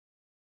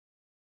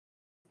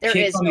 There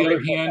Kick, is on no the other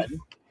report hand, button.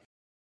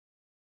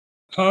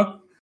 Huh?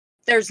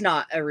 There's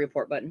not a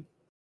report button.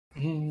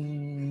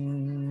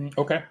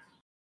 Okay.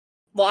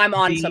 Well, I'm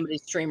on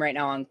somebody's stream right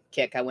now on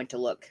Kick. I went to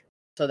look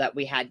so that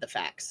we had the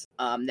facts.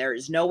 There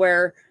is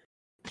nowhere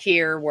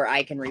here where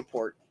I can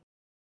report.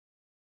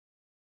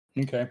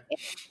 Okay.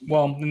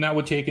 Well, and that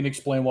would take and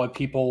explain why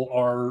people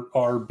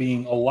are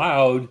being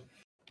allowed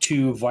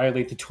to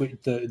violate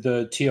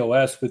the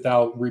TOS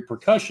without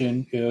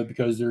repercussion,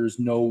 because there's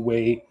no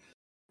way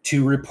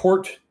to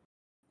report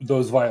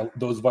those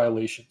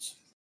violations.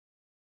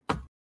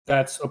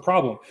 That's a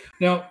problem.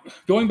 Now,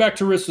 going back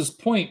to Rissa's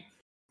point,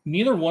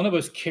 neither one of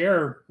us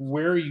care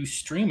where you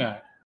stream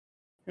at.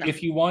 No.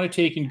 If you want to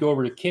take and go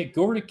over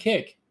to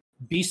Kick.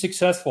 Be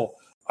successful.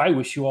 I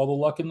wish you all the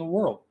luck in the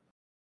world.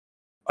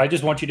 I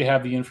just want you to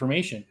have the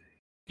information.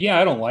 Yeah,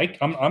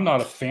 I'm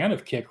not a fan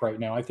of Kick right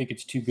now. I think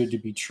it's too good to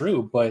be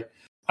true, but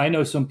I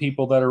know some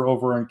people that are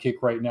over on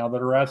Kick right now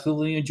that are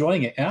absolutely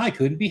enjoying it, and I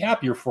couldn't be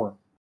happier for them.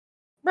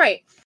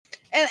 Right.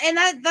 And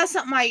that's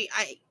something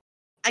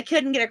I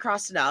couldn't get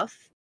across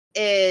enough.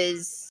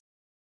 Is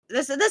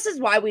this is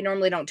why we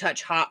normally don't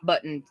touch hot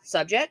button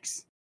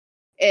subjects.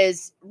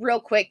 Is real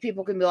quick,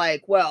 people can be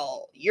like,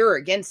 well, you're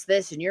against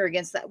this and you're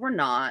against that. We're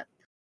not.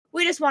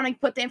 We just want to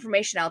put the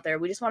information out there.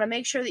 We just want to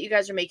make sure that you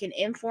guys are making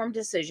informed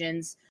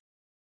decisions.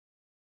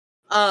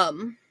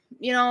 You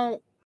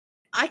know,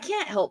 I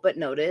can't help but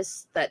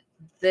notice that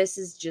this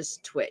is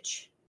just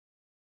Twitch.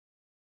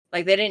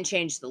 Like, they didn't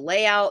change the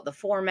layout, the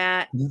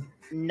format,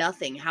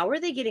 nothing. How are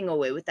they getting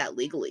away with that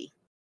legally?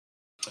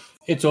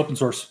 It's open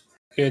source.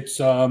 It's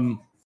now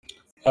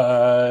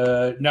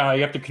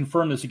you have to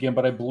confirm this again,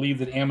 but I believe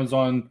that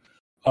Amazon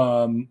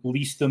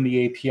leased them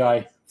the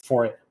API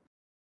for it.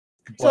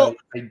 But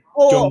I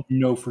don't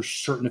know for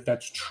certain if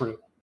that's true.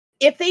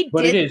 If they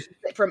did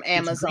it from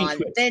Amazon,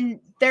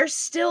 then they're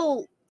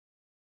still.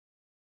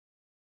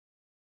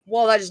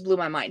 Well, that just blew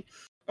my mind.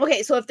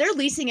 Okay, so if they're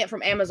leasing it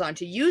from Amazon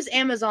to use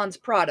Amazon's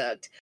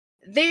product,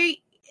 they're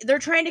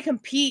trying to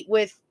compete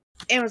with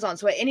Amazon.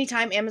 So at any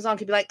time, Amazon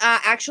could be like,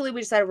 actually,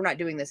 we decided we're not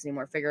doing this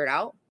anymore. Figure it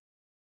out.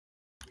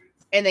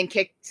 And then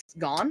Kick's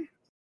gone.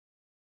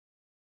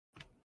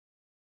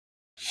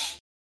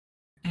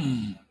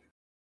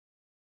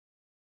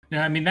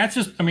 Yeah, I mean that's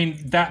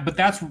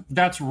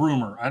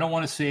rumor. I don't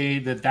want to say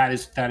that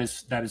is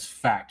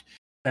fact.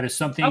 That is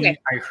something I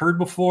heard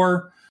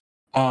before.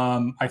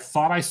 I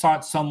thought I saw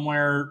it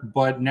somewhere,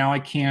 but now I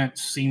can't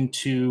seem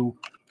to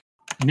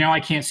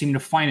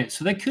find it.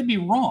 So that could be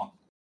wrong.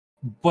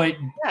 But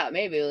yeah,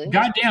 maybe.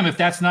 Goddamn, if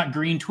that's not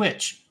green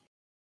Twitch.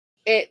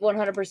 It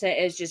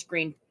 100% is just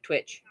green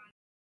Twitch.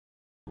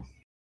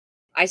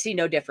 I see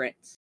no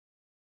difference.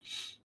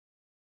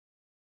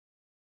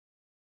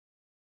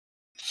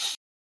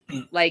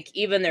 Like,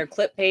 even their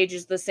clip page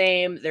is the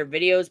same, their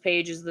videos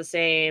page is the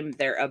same,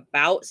 their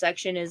about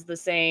section is the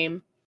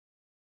same,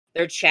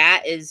 their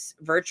chat is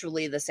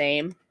virtually the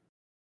same.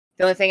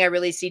 The only thing I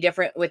really see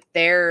different with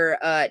their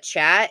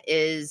chat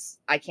is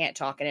I can't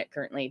talk in it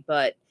currently,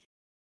 but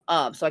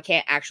so I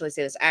can't actually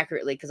say this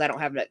accurately because I don't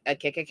have a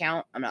Kick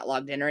account. I'm not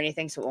logged in or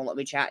anything, so it won't let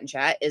me chat in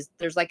chat.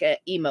 There's like an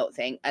emote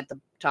thing at the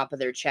top of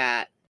their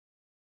chat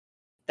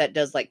that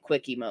does like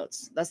quick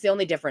emotes. That's the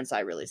only difference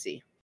I really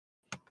see.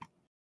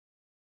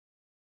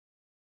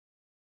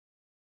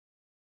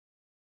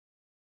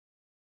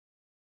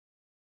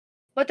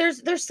 But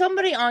there's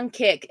somebody on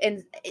Kick,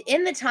 and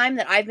in the time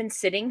that I've been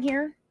sitting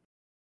here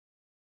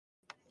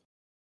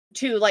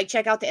to like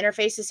check out the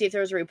interface to see if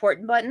there was a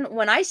report button,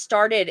 when I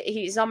started,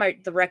 he's on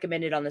the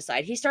recommended on the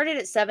side. He started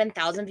at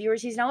 7,000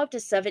 viewers. He's now up to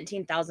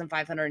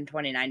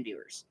 17,529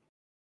 viewers.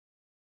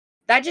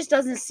 That just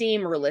doesn't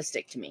seem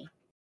realistic to me.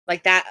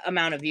 Like that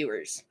amount of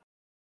viewers.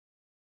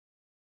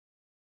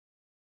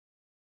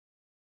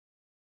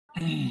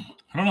 I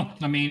don't know.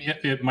 I mean,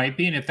 it might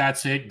be, and if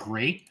that's it,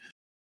 great.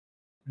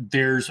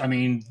 There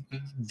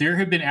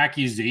have been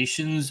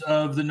accusations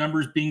of the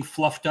numbers being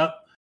fluffed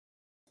up.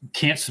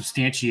 Can't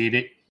substantiate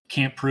it.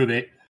 Can't prove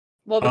it.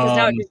 Well, because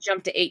now it just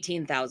jumped to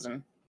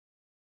 18,000.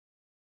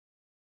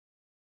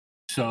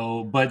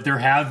 So, but there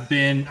have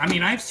been,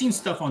 I've seen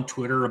stuff on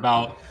Twitter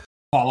about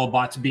follow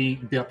bots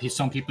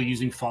some people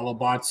using follow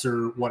bots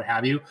or what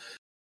have you.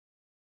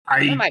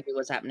 That might be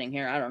what's happening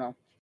here. I don't know.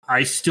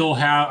 I still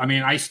hear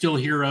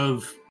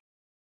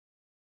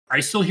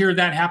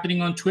that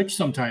happening on Twitch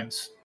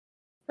sometimes.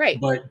 Right.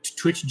 But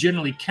Twitch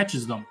generally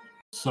catches them.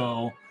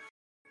 So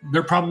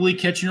they're probably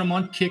catching them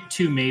on Kick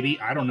too, maybe.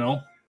 I don't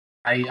know.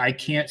 I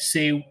can't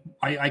say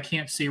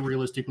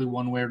realistically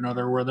one way or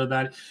another whether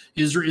that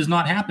is or is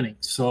not happening.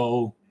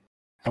 So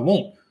I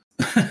won't.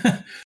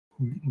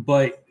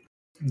 But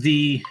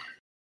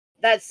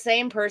that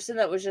same person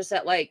that was just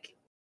at like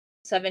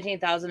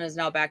 17,000 is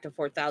now back to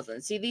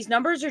 4,000. See, these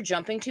numbers are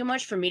jumping too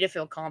much for me to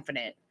feel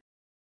confident.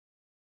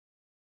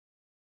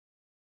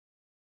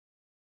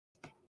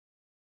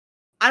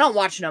 I don't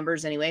watch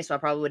numbers anyway, so I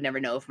probably would never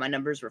know if my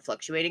numbers were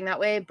fluctuating that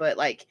way. But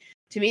like,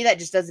 to me, that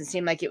just doesn't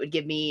seem like it would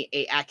give me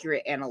a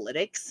accurate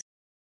analytics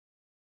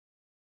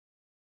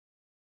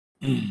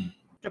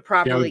to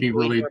properly gauge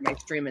where my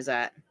stream is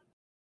at.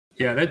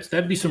 Yeah,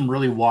 that'd be some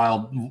really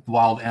wild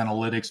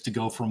analytics to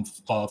go from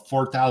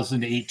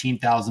 4,000 to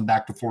 18,000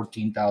 back to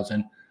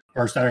 14,000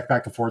 or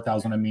back to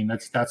 4,000. I mean,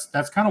 that's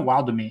kind of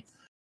wild to me.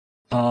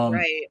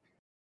 Right.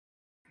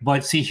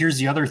 But see, here's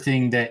the other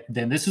thing I'm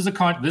going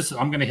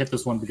to hit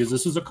this one because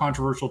this is a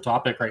controversial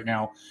topic right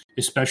now,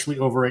 especially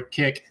over at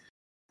Kick.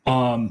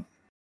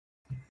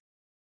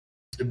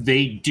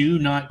 They do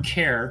not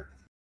care,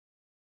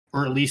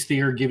 or at least they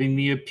are giving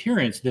the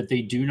appearance that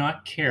they do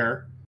not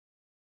care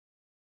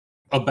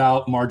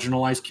about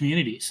marginalized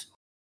communities.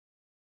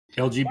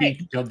 The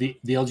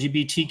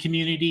LGBT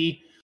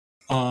community,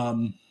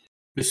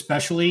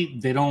 especially,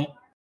 they don't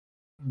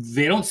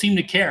seem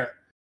to care.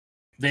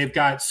 They've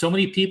got so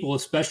many people,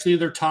 especially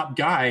their top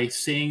guy,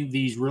 saying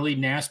these really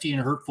nasty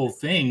and hurtful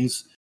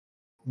things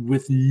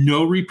with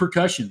no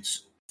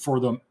repercussions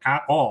for them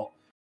at all.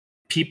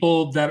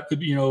 People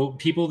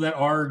that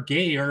are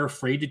gay are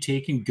afraid to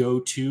take and go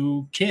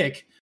to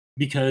Kick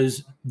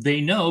because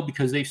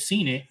they've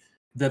seen it,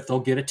 that they'll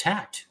get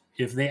attacked.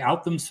 If they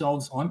out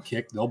themselves on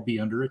Kick, they'll be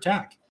under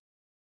attack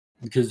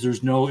because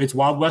it's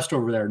Wild West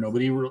over there.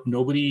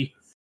 Nobody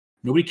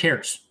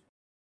cares.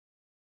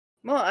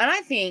 Well, and I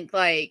think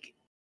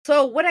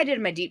so when I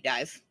did my deep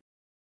dive,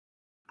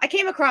 I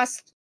came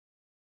across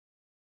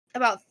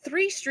about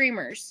 3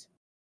 streamers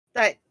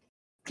that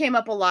came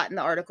up a lot in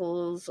the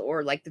articles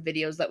or like the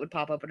videos that would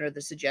pop up under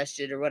the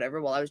suggested or whatever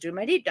while I was doing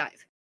my deep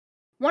dive.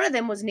 One of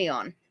them was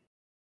Neon.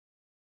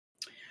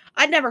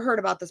 I'd never heard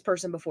about this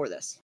person before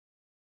this.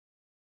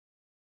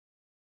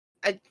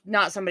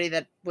 Not somebody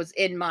that was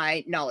in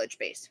my knowledge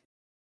base.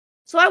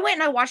 So I went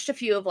and I watched a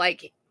few of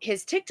like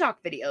his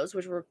TikTok videos,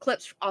 which were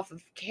clips off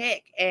of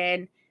Kick,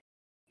 and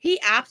he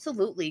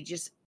absolutely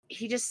just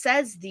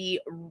says I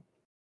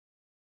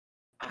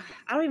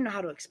don't even know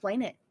how to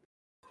explain it.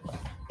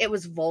 It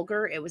was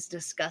vulgar. It was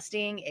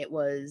disgusting.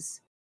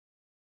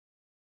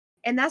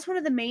 And that's one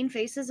of the main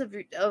faces of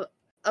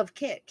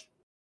Kick.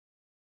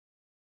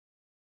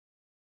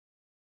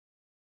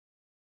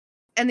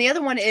 And the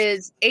other one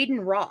is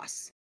Aiden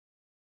Ross.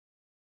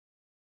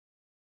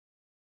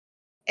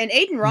 And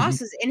Aiden Ross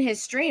is in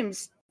his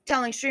streams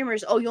telling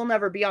streamers, "Oh, you'll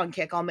never be on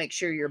Kick. I'll make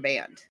sure you're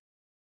banned."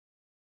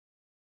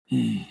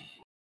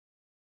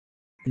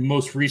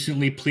 Most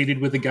recently pleaded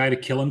with a guy to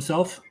kill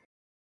himself.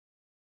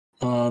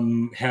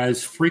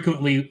 Has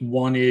frequently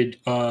wanted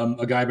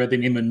a guy by the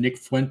name of Nick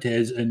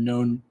Fuentes, a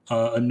known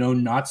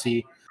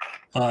Nazi,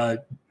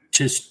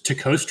 to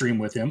co-stream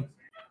with him.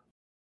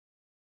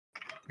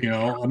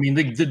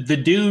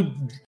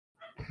 The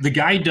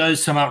guy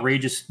does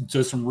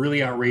some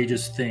really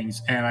outrageous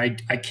things, and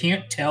I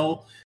can't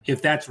tell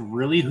if that's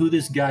really who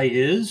this guy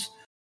is,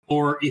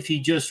 or if he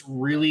just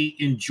really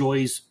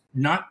enjoys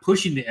not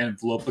pushing the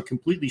envelope, but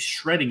completely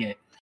shredding it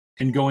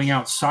and going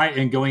outside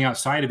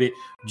of it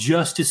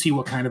just to see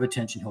what kind of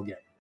attention he'll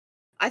get.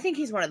 I think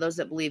he's one of those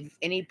that believe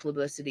any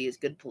publicity is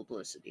good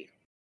publicity.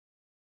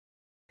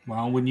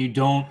 Well,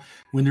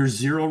 when there's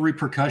zero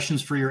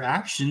repercussions for your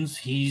actions,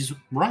 he's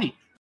right.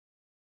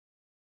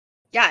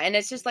 Yeah, and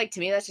it's just like, to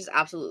me, that's just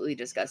absolutely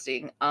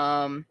disgusting.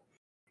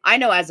 I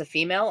know as a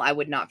female, I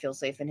would not feel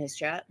safe in his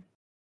chat.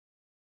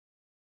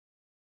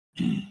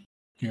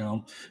 You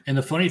know, and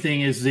the funny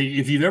thing is that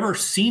if you've ever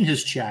seen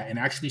his chat and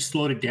actually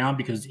slowed it down,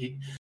 because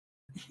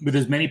with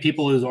as many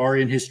people as are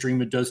in his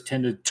stream, it does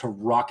tend to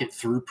rocket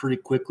through pretty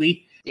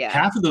quickly. Yeah.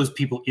 Half of those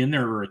people in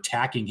there are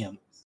attacking him.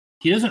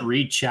 He doesn't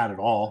read chat at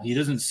all. He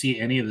doesn't see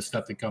any of the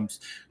stuff that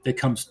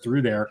comes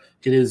through there.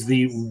 It is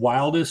the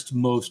wildest,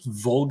 most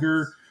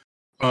vulgar,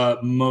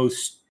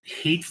 most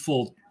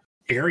hateful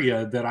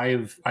area that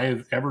I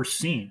have ever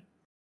seen.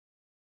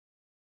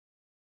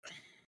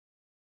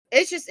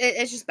 It's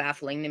just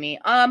baffling to me.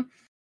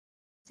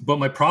 But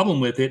my problem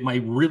with it, my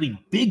really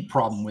big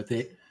problem with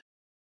it,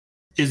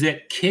 is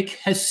that Kick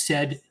has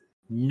said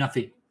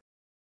nothing,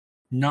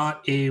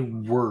 not a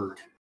word,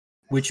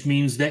 which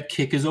means that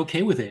Kick is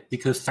okay with it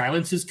because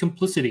silence is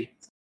complicity.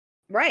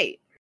 Right.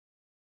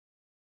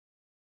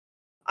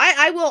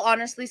 I will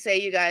honestly say,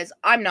 you guys,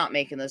 I'm not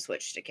making the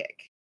switch to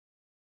Kick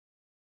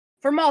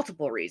for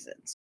multiple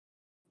reasons.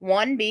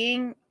 One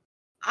being,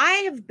 I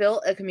have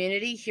built a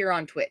community here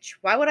on Twitch.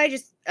 Why would I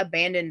just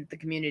abandon the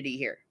community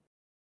here?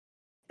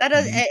 That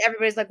does.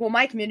 Everybody's like, well,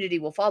 my community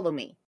will follow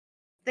me.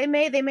 They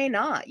may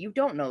not. You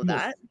don't know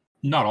that.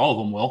 Not all of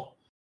them will.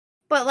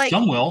 But like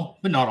some will,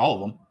 but not all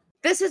of them.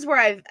 This is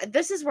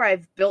where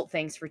I've built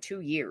things for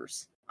 2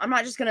 years. I'm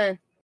not just gonna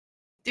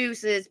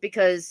deuces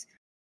because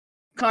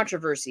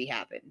controversy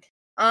happened.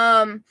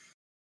 I'm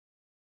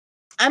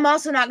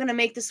also not gonna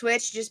make the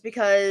switch just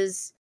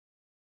because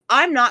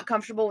I'm not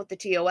comfortable with the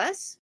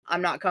TOS.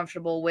 I'm not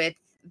comfortable with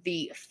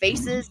the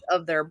faces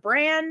of their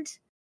brand.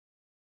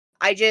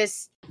 I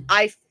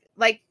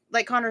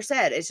like Connor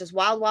said, it's just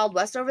wild, wild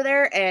west over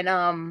there,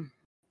 and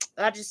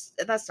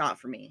that's not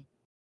for me.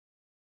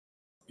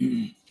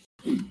 You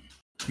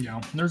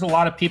know, there's a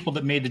lot of people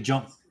that made the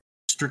jump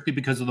strictly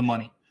because of the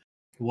money.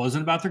 It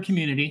wasn't about their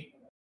community.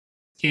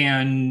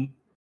 And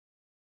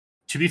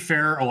to be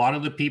fair, a lot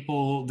of the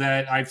people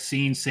that I've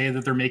seen say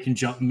that they're making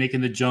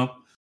the jump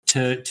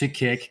to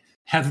Kick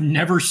have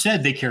never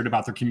said they cared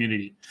about their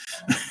community.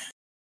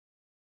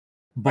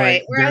 But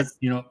right. Whereas,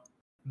 you know,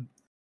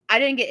 I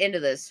didn't get into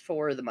this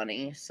for the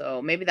money,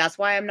 so maybe that's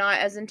why I'm not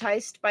as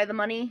enticed by the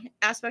money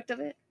aspect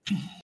of it.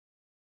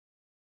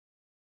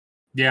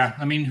 Yeah,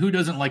 I mean, who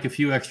doesn't like a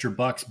few extra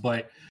bucks?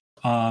 But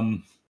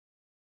kind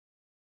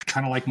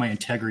of like my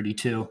integrity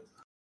too.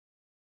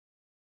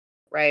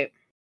 Right.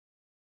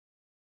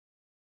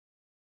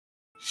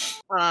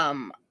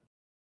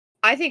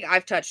 I think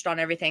I've touched on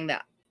everything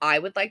that I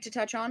would like to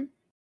touch on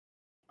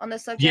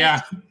this subject.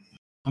 Yeah.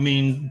 I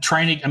mean,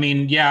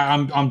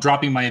 I'm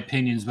dropping my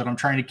opinions, but I'm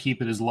trying to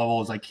keep it as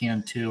level as I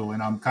can too.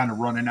 And I'm kind of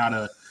running out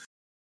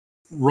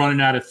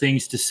of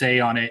things to say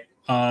on it.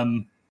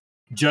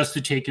 Just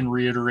to take and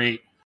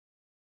reiterate,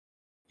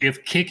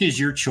 if Kick is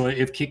your choice,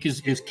 if Kick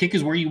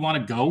is where you want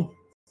to go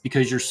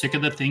because you're sick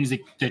of the things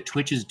that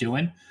Twitch is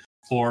doing,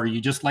 or you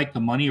just like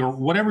the money, or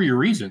whatever your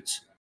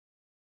reasons,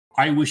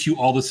 I wish you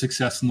all the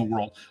success in the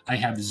world.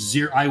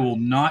 I will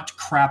not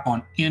crap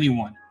on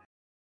anyone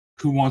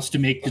who wants to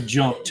make the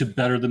jump to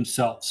better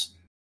themselves.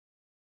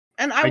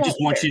 And I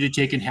just want you to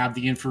take and have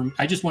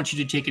I just want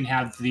you to take and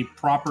have the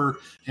proper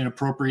and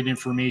appropriate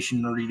information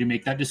in order to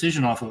make that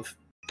decision off of.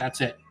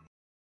 That's it.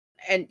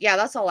 And yeah,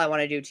 that's all I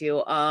want to do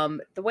too.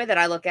 The way that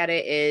I look at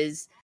it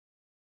is,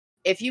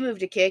 if you move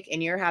to Kick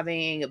and you're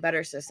having a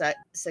better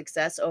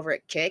success over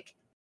at Kick,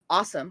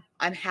 awesome.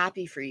 I'm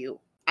happy for you.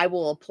 I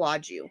will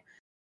applaud you.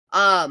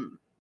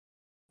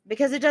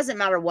 Because it doesn't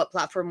matter what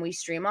platform we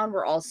stream on,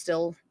 we're all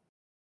still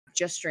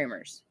just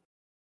streamers.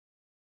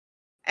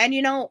 And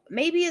you know,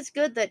 maybe it's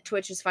good that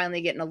Twitch is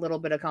finally getting a little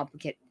bit of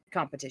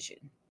competition.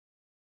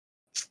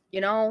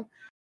 You know,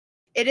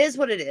 it is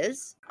what it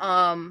is. But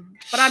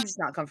I'm just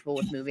not comfortable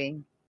with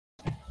moving.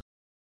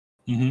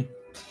 Mm-hmm.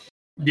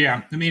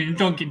 Yeah, I mean,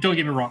 don't get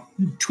me wrong.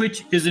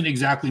 Twitch isn't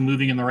exactly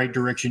moving in the right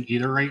direction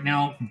either right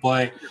now,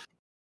 but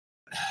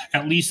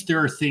at least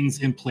there are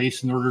things in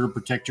place in order to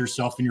protect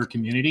yourself and your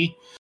community,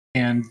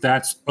 and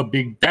that's a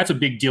big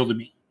deal to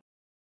me.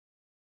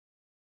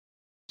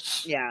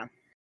 Yeah.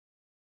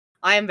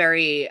 I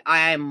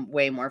am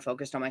way more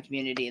focused on my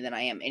community than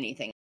I am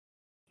anything.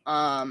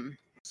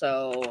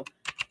 So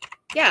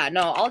yeah,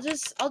 no, I'll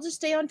just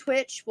stay on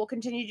Twitch. We'll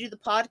continue to do the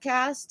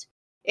podcast.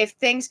 If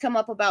things come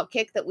up about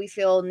Kick that we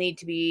feel need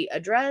to be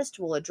addressed,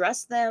 we'll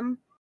address them.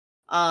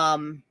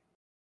 Other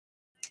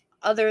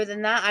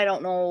than that, I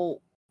don't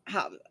know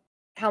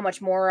how much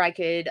more I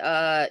could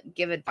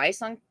give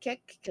advice on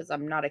Kick, because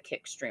I'm not a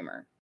Kick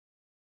streamer.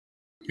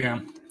 Yeah.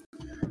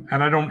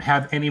 And I don't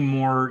have any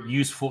more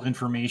useful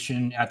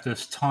information at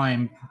this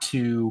time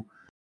to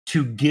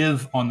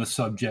give on the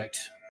subject.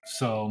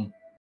 So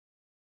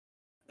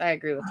I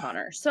agree with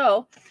Connor.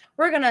 So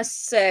we're going to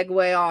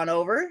segue on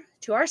over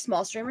to our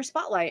small streamer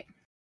spotlight.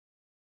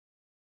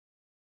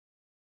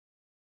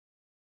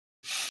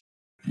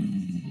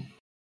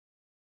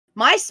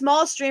 My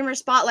small streamer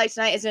spotlight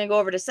tonight is going to go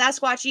over to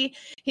Sasquatchy.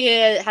 He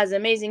has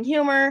amazing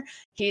humor.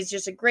 He's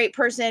just a great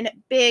person.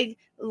 Big,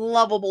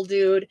 lovable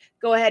dude.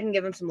 Go ahead and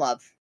give him some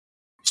love.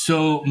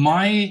 So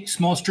my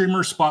small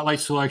streamer spotlight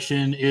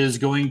selection is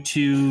going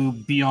to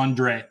be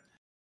Andre.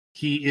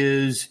 He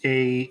is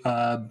a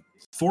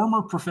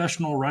former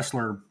professional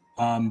wrestler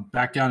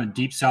back down in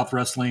Deep South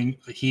Wrestling.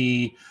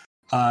 He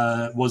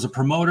was a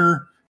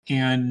promoter,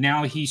 and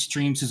now he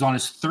streams. He's on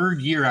his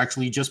third year,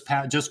 actually. Just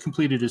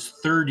completed his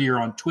third year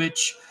on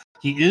Twitch.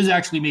 He is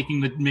actually making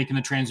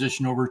the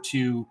transition over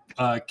to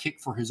Kick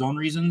for his own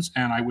reasons,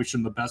 and I wish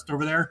him the best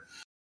over there.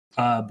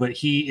 But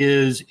he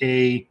is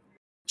a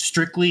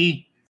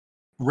strictly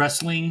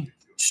wrestling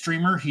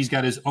streamer. He's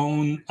got his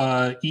own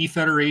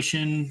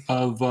e-federation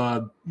of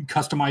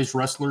customized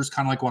wrestlers,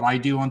 kind of like what I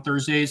do on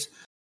Thursdays.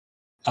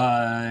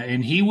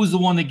 And he was the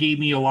one that gave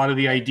me a lot of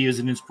the ideas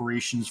and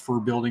inspirations for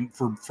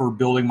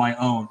building my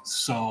own.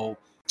 So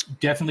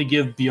definitely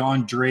give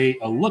Beyond Dre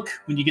a look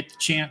when you get the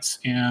chance,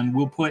 and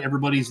we'll put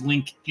everybody's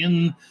link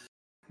in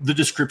the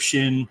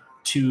description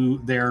to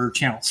their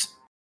channels.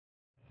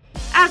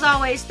 As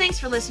always, thanks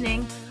for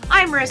listening.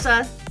 I'm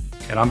Marissa.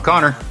 And I'm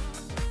Connor.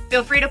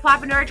 Feel free to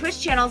pop into our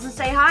Twitch channels and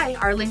say hi.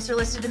 Our links are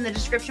listed in the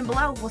description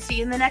below. We'll see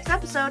you in the next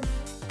episode.